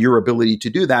you and your ability to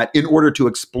do that in order to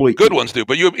exploit Good you. ones do.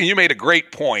 But you made a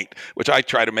great point, which I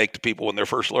try to make to people when they're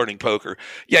first learning poker.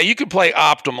 Yeah, you can play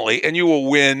optimally and you will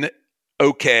win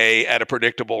okay at a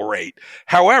predictable rate.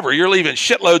 However, you're leaving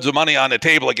shitloads of money on the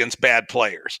table against bad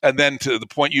players. And then to the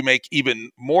point you make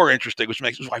even more interesting, which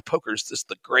makes why poker is just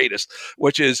the greatest,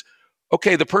 which is,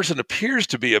 okay, the person appears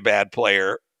to be a bad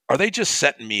player. Are they just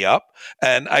setting me up?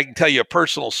 And I can tell you a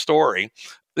personal story.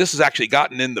 This has actually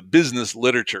gotten in the business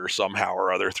literature somehow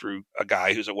or other through a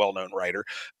guy who's a well-known writer.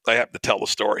 I happened to tell the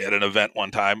story at an event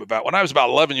one time about when I was about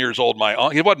 11 years old.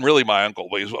 He wasn't really my uncle,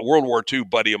 but he was a World War II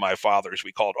buddy of my father's.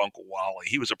 We called Uncle Wally.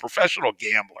 He was a professional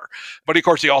gambler, but of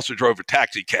course he also drove a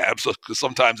taxi cab, so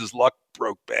sometimes his luck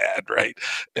broke bad, right?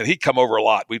 And he'd come over a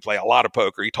lot. We'd play a lot of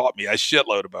poker. He taught me a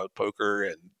shitload about poker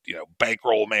and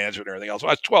bankroll management and everything else. When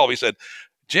I was 12, he said,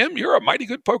 Jim, you're a mighty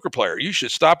good poker player. You should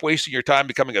stop wasting your time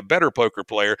becoming a better poker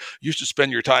player. You should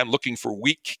spend your time looking for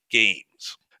weak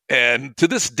games. And to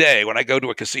this day, when I go to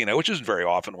a casino, which isn't very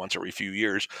often, once every few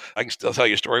years, I can still tell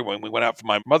you a story. When we went out for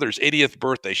my mother's 80th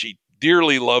birthday, she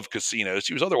dearly loved casinos.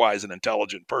 She was otherwise an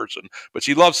intelligent person, but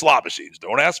she loved slot machines.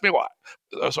 Don't ask me why.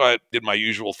 So I did my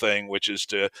usual thing, which is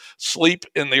to sleep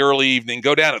in the early evening,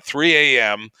 go down at 3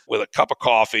 a.m. with a cup of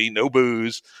coffee, no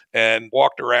booze, and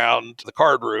walked around the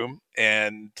card room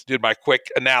and did my quick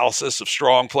analysis of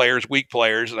strong players, weak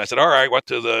players. And I said, all right, went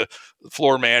to the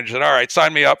floor manager, said, all right,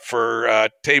 sign me up for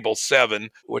table 7,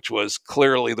 which was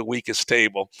clearly the weakest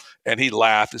table. And he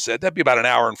laughed and said, that'd be about an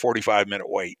hour and 45-minute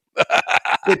wait.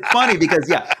 It's funny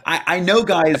because, I know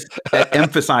guys that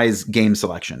emphasize game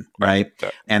selection, right?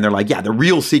 And they're like, the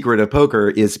real secret of poker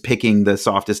is picking the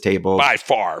softest table. By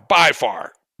far.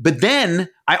 But then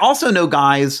I also know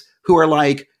guys who are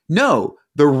like, no,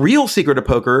 the real secret of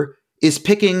poker is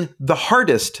picking the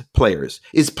hardest players,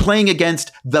 is playing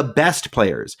against the best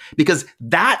players, because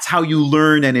that's how you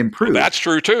learn and improve. That's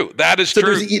true too. That is true.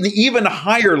 There's an even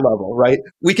higher level, right?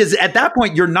 Because at that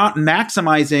point, you're not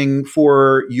maximizing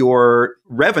for your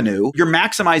revenue. You're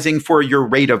maximizing for your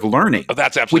rate of learning.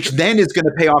 That's absolutely true. Which then is going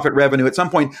to pay off at revenue at some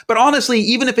point. But honestly,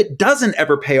 even if it doesn't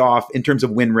ever pay off in terms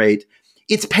of win rate,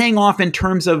 it's paying off in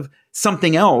terms of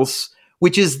something else,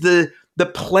 which is the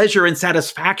pleasure and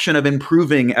satisfaction of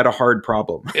improving at a hard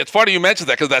problem. It's funny you mentioned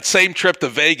that, because that same trip to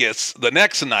Vegas, the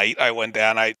next night I went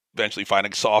down, I eventually found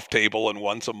a soft table and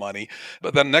won some money.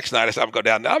 But then the next night I said, I'm going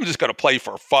down, I'm just going to play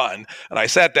for fun. And I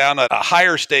sat down at a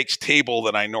higher stakes table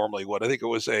than I normally would. I think it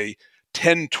was a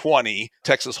 10-20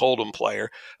 Texas Hold'em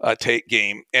player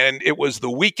game. And it was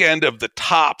the weekend of the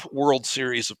top World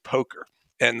Series of Poker.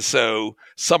 And so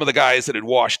some of the guys that had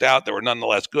washed out, that were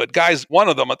nonetheless good guys, one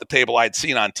of them at the table I'd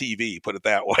seen on TV, put it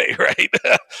that way,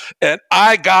 right? And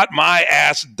I got my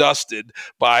ass dusted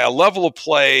by a level of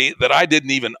play that I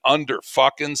didn't even under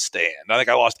fucking stand. I think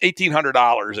I lost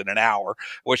 $1,800 in an hour,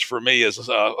 which for me is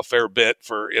a fair bit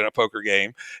for in a poker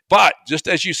game. But just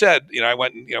as you said, I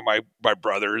went and, my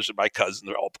brothers and my cousins,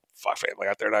 they're all family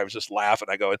out there, and I was just laughing.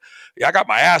 I go, I got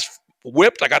my ass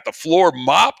whipped. I got the floor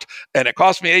mopped, and it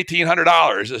cost me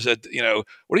 $1,800. I said,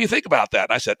 what do you think about that?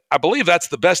 And I said, I believe that's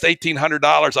the best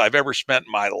 $1,800 I've ever spent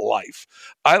in my life.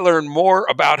 I learned more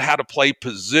about how to play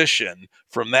position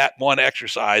from that one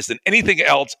exercise than anything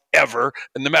else ever.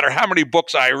 And no matter how many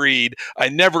books I read, I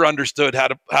never understood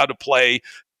how to play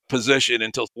position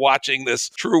until watching this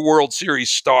true World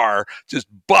Series star just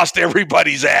bust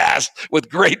everybody's ass with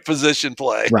great position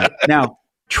play. Right. Now,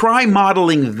 try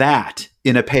modeling that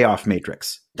in a payoff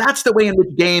matrix. That's the way in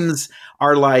which games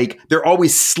are like, they're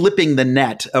always slipping the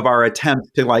net of our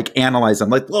attempt to like analyze them.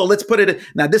 Like, well, let's put it,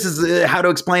 now this is how to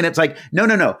explain it. It's like,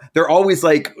 no. They're always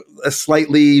like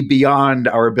slightly beyond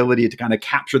our ability to kind of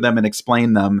capture them and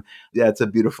explain them. Yeah, it's a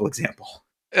beautiful example.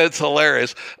 It's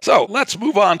hilarious. So let's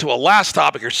move on to a last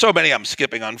topic. There's so many I'm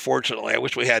skipping, unfortunately. I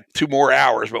wish we had 2 more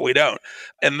hours, but we don't.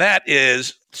 And that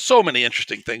is so many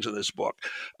interesting things in this book.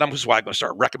 That's why I'm going to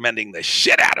start recommending the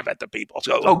shit out of it to people.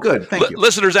 So, good. Thank you.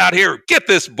 Listeners out here, get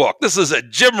this book. This is a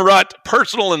Jim Rutt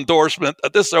personal endorsement.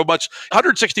 This so much,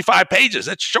 165 pages.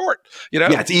 It's short.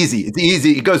 Yeah, it's easy. It's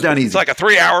easy. It goes down easy. It's like a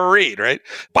 3-hour read, right?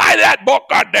 Buy that book,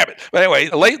 goddammit. But anyway,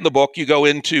 late in the book, you go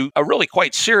into a really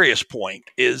quite serious point,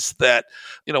 is that,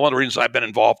 one of the reasons I've been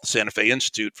involved with the Santa Fe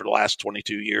Institute for the last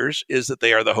 22 years is that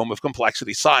they are the home of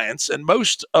complexity science. And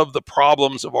most of the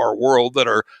problems of our world that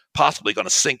are possibly going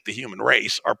to sink the human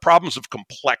race are problems of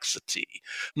complexity,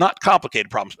 not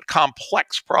complicated problems, but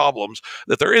complex problems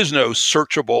that there is no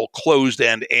searchable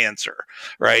closed-end answer,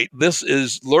 right? This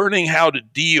is learning how to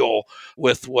deal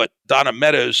with what Donna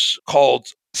Meadows called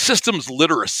systems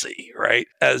literacy, right,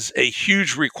 as a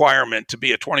huge requirement to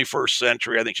be a 21st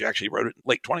century, I think she actually wrote it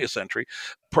late 20th century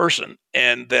person,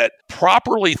 and that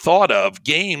properly thought of,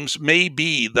 games may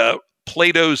be the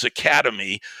Plato's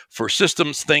Academy for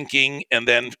systems thinking, and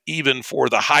then even for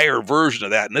the higher version of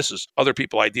that. And this is other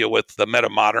people I deal with, the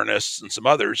meta-modernists and some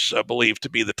others believe to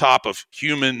be the top of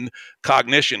human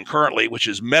cognition currently, which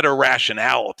is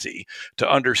meta-rationality, to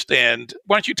understand.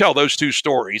 Why don't you tell those 2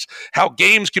 stories, how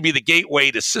games can be the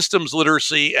gateway to systems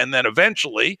literacy and then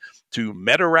eventually to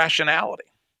meta-rationality?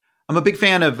 I'm a big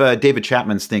fan of David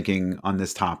Chapman's thinking on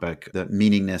this topic, the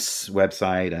Meaningness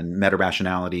website and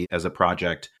meta-rationality as a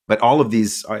project. But all of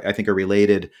these, I think, are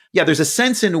related. Yeah, there's a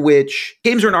sense in which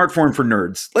games are an art form for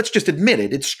nerds. Let's just admit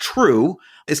it. It's true.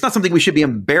 It's not something we should be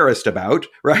embarrassed about,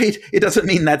 right? It doesn't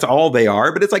mean that's all they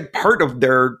are, but it's like part of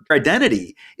their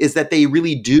identity is that they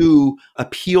really do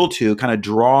appeal to, kind of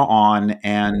draw on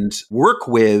and work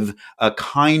with a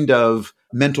kind of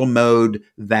mental mode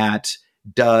that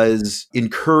does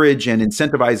encourage and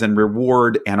incentivize and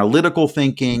reward analytical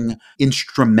thinking,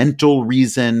 instrumental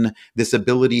reason, this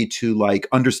ability to like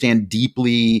understand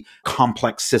deeply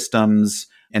complex systems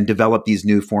and develop these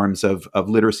new forms of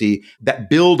literacy that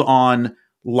build on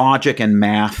logic and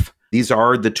math. These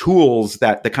are the tools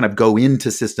that kind of go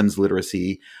into systems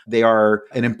literacy. They are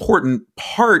an important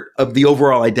part of the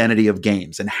overall identity of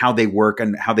games and how they work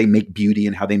and how they make beauty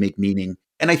and how they make meaning.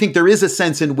 And I think there is a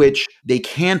sense in which they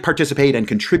can participate and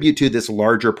contribute to this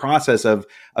larger process of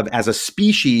as a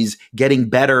species getting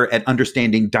better at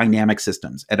understanding dynamic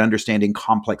systems, at understanding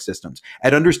complex systems,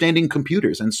 at understanding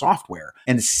computers and software,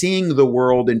 and seeing the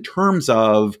world in terms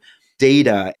of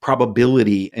data,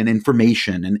 probability, and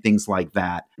information and things like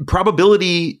that.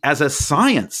 Probability as a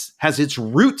science has its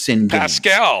roots in games.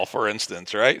 Pascal, for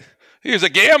instance, right? He was a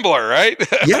gambler, right?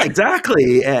 Yeah,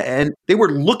 exactly. And they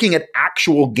were looking at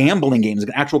actual gambling games,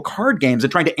 actual card games,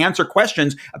 and trying to answer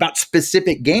questions about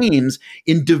specific games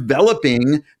in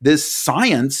developing this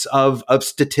science of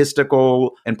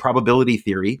statistical and probability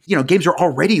theory. You know, games are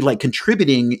already like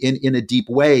contributing in a deep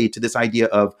way to this idea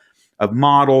of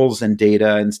models and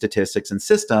data and statistics and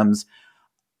systems.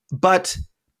 But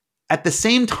at the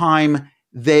same time,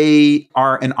 they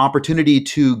are an opportunity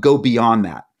to go beyond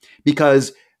that,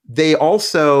 because they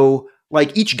also,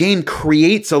 like, each game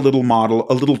creates a little model,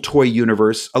 a little toy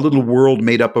universe, a little world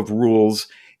made up of rules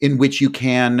in which you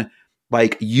can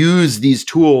like use these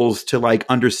tools to like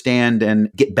understand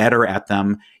and get better at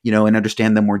them, you know, and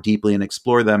understand them more deeply and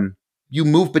explore them. You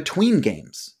move between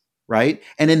games, right?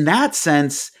 And in that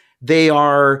sense, they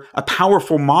are a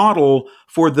powerful model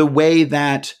for the way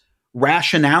that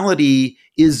rationality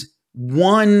is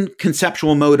one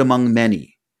conceptual mode among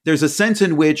many. There's a sense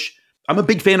in which I'm a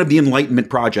big fan of the Enlightenment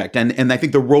project, and I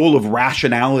think the role of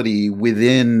rationality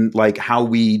within like how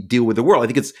we deal with the world.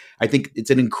 I think it's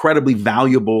an incredibly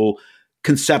valuable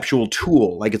conceptual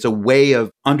tool. Like, it's a way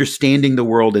of understanding the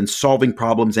world and solving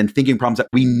problems and thinking problems that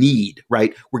we need,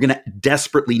 right? We're going to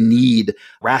desperately need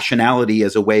rationality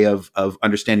as a way of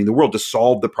understanding the world to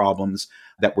solve the problems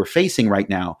that we're facing right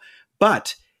now.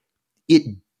 But it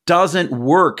doesn't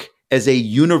work as a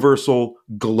universal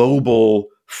global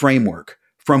framework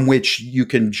from which you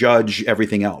can judge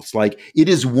everything else. Like, it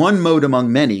is one mode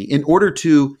among many. In order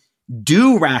to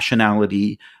do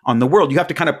rationality on the world, you have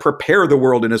to kind of prepare the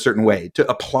world in a certain way to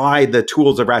apply the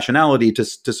tools of rationality to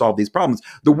solve these problems.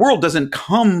 The world doesn't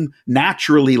come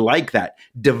naturally like that,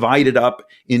 divided up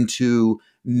into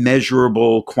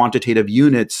measurable quantitative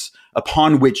units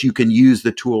upon which you can use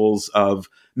the tools of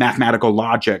mathematical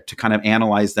logic to kind of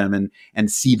analyze them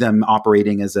and see them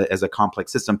operating as a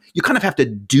complex system. You kind of have to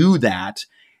do that.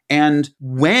 And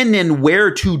when and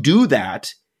where to do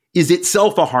that is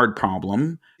itself a hard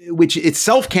problem, which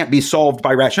itself can't be solved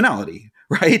by rationality,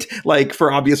 right? Like,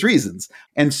 for obvious reasons.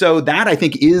 And so that, I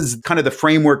think, is kind of the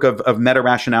framework of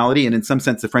meta-rationality, and in some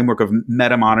sense, the framework of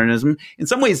meta-modernism. In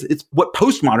some ways, it's what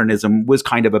postmodernism was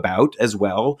kind of about as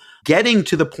well, getting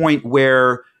to the point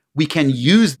where we can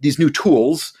use these new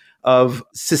tools of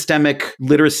systemic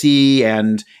literacy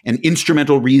and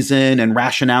instrumental reason and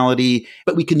rationality,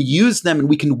 but we can use them and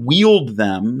we can wield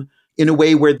them in a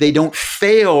way where they don't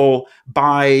fail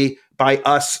by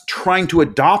us trying to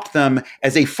adopt them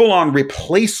as a full-on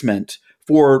replacement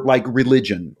for like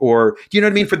religion, or, do you know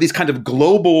what I mean? For these kind of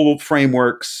global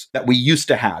frameworks that we used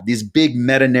to have, these big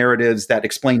meta-narratives that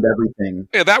explained everything.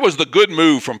 Yeah, that was the good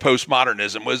move from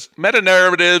postmodernism, was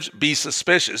meta-narratives, be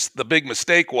suspicious. The big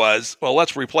mistake was, well,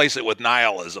 let's replace it with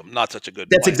nihilism. Not such a good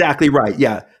That's plan. exactly right.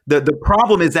 Yeah. The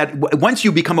problem is that once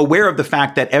you become aware of the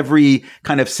fact that every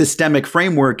kind of systemic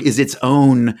framework is its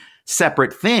own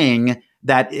separate thing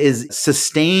that is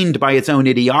sustained by its own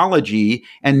ideology,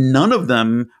 and none of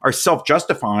them are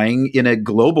self-justifying in a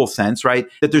global sense, right?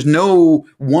 That there's no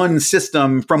one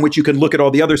system from which you can look at all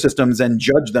the other systems and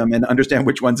judge them and understand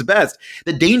which one's best.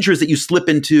 The danger is that you slip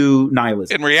into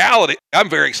nihilism. In reality, I'm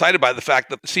very excited by the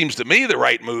fact that it seems to me the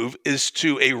right move is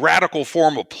to a radical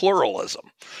form of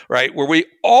pluralism, right? Where we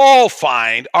all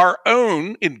find our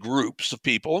own, in groups of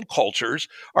people and cultures,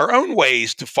 our own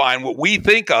ways to find what we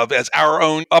think of as our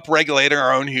own upregulating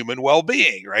our own human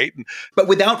well-being, right? But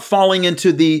without falling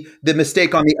into the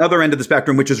mistake on the other end of the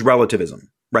spectrum, which is relativism,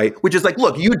 right? Which is like,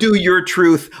 look, you do your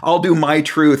truth, I'll do my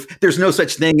truth. There's no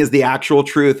such thing as the actual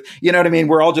truth. You know what I mean?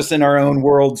 We're all just in our own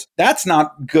worlds. That's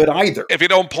not good either. If you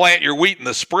don't plant your wheat in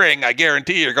the spring, I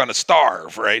guarantee you're going to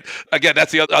starve, right? Again,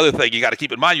 that's the other thing you got to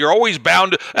keep in mind. You're always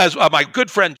bound, as my good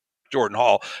friend Jordan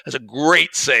Hall has a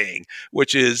great saying,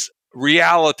 which is,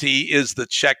 reality is the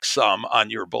checksum on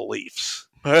your beliefs.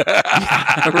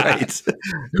 Yeah, right.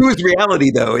 Whose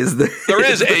reality, though, is the... There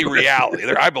is a reality.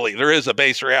 I believe there is a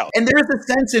base reality. And there is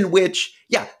a sense in which,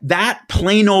 that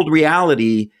plain old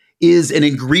reality is an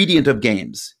ingredient of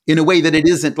games in a way that it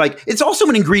isn't. Like, it's also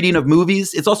an ingredient of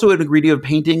movies. It's also an ingredient of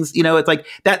paintings. It's like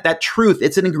that truth.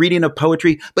 It's an ingredient of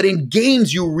poetry. But in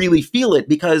games, you really feel it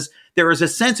because there is a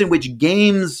sense in which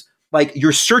games, like,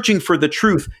 you're searching for the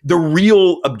truth, the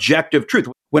real objective truth.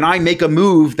 When I make a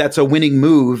move that's a winning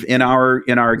move in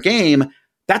our game,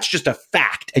 that's just a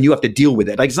fact, and you have to deal with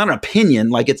it. Like, it's not an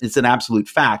opinion, like it's an absolute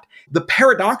fact. The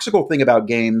paradoxical thing about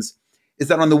games is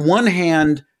that on the one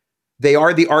hand, they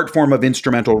are the art form of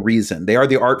instrumental reason. They are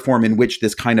the art form in which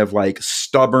this kind of like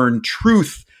stubborn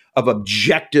truth of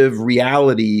objective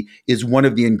reality is one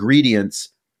of the ingredients,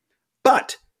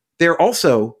 but they're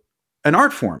also an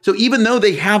art form. So even though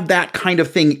they have that kind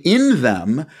of thing in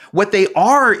them, what they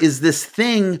are is this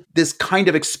thing, this kind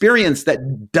of experience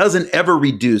that doesn't ever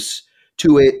reduce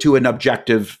to an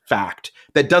objective fact,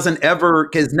 that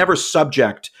is never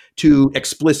subject to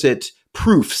explicit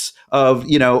proofs of,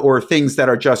 or things that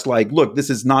are just like, look,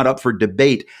 this is not up for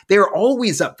debate. They're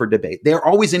always up for debate. They're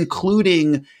always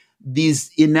including these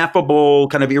ineffable,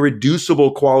 kind of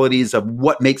irreducible qualities of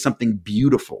what makes something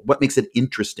beautiful, what makes it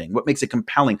interesting, what makes it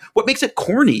compelling, what makes it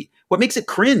corny, what makes it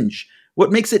cringe,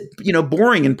 what makes it,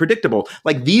 boring and predictable.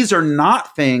 Like, these are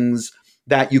not things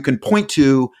that you can point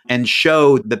to and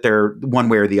show that they're one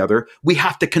way or the other. We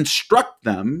have to construct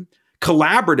them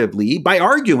collaboratively by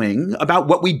arguing about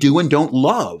what we do and don't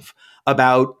love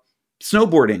about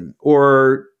snowboarding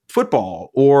or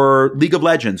football or League of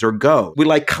Legends or Go.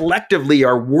 We collectively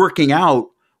are working out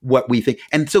what we think.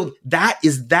 And so that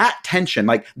is that tension.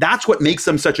 Like, that's what makes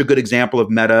them such a good example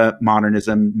of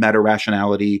meta-modernism,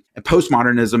 meta-rationality, and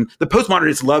postmodernism. The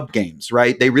postmodernists loved games,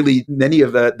 right? Many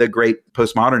of the great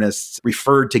postmodernists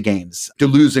referred to games.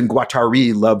 Deleuze and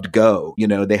Guattari loved Go.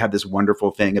 They have this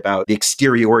wonderful thing about the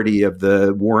exteriority of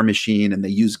the war machine, and they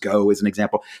use Go as an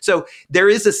example. So there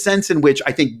is a sense in which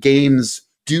I think games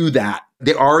do that.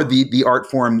 They are the art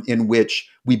form in which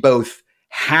we both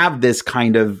have this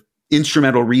kind of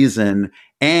instrumental reason,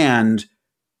 and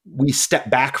we step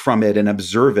back from it and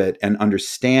observe it and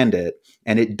understand it.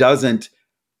 And it doesn't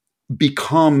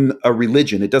become a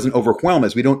religion. It doesn't overwhelm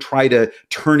us. We don't try to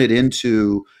turn it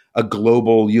into a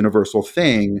global, universal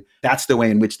thing. That's the way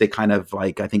in which they kind of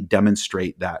I think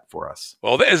demonstrate that for us.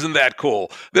 Well, isn't that cool?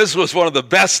 This was one of the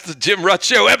best Jim Rutt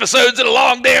Show episodes in a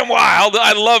long damn while.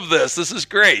 I love this. This is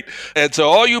great. And so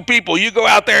all you people, you go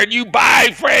out there and you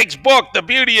buy Frank's book, The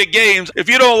Beauty of Games. If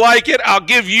you don't like it, I'll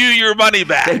give you your money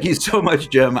back. Thank you so much,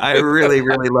 Jim. I really,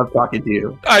 really love talking to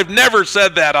you. I've never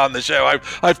said that on the show.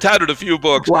 I've touted a few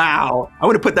books. Wow. I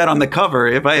would have put that on the cover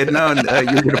if I had known you were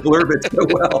going to blurb it so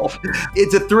well.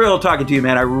 It's a thrill talking to you,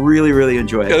 man. I really, really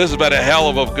enjoy it. Yeah, this has been a hell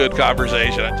of a good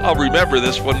conversation. I'll remember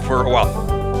this one for a while.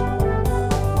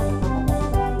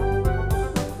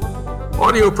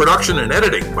 Audio production and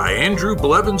editing by Andrew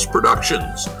Blevins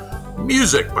Productions.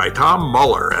 Music by Tom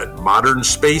Muller at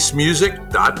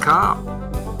modernspacemusic.com.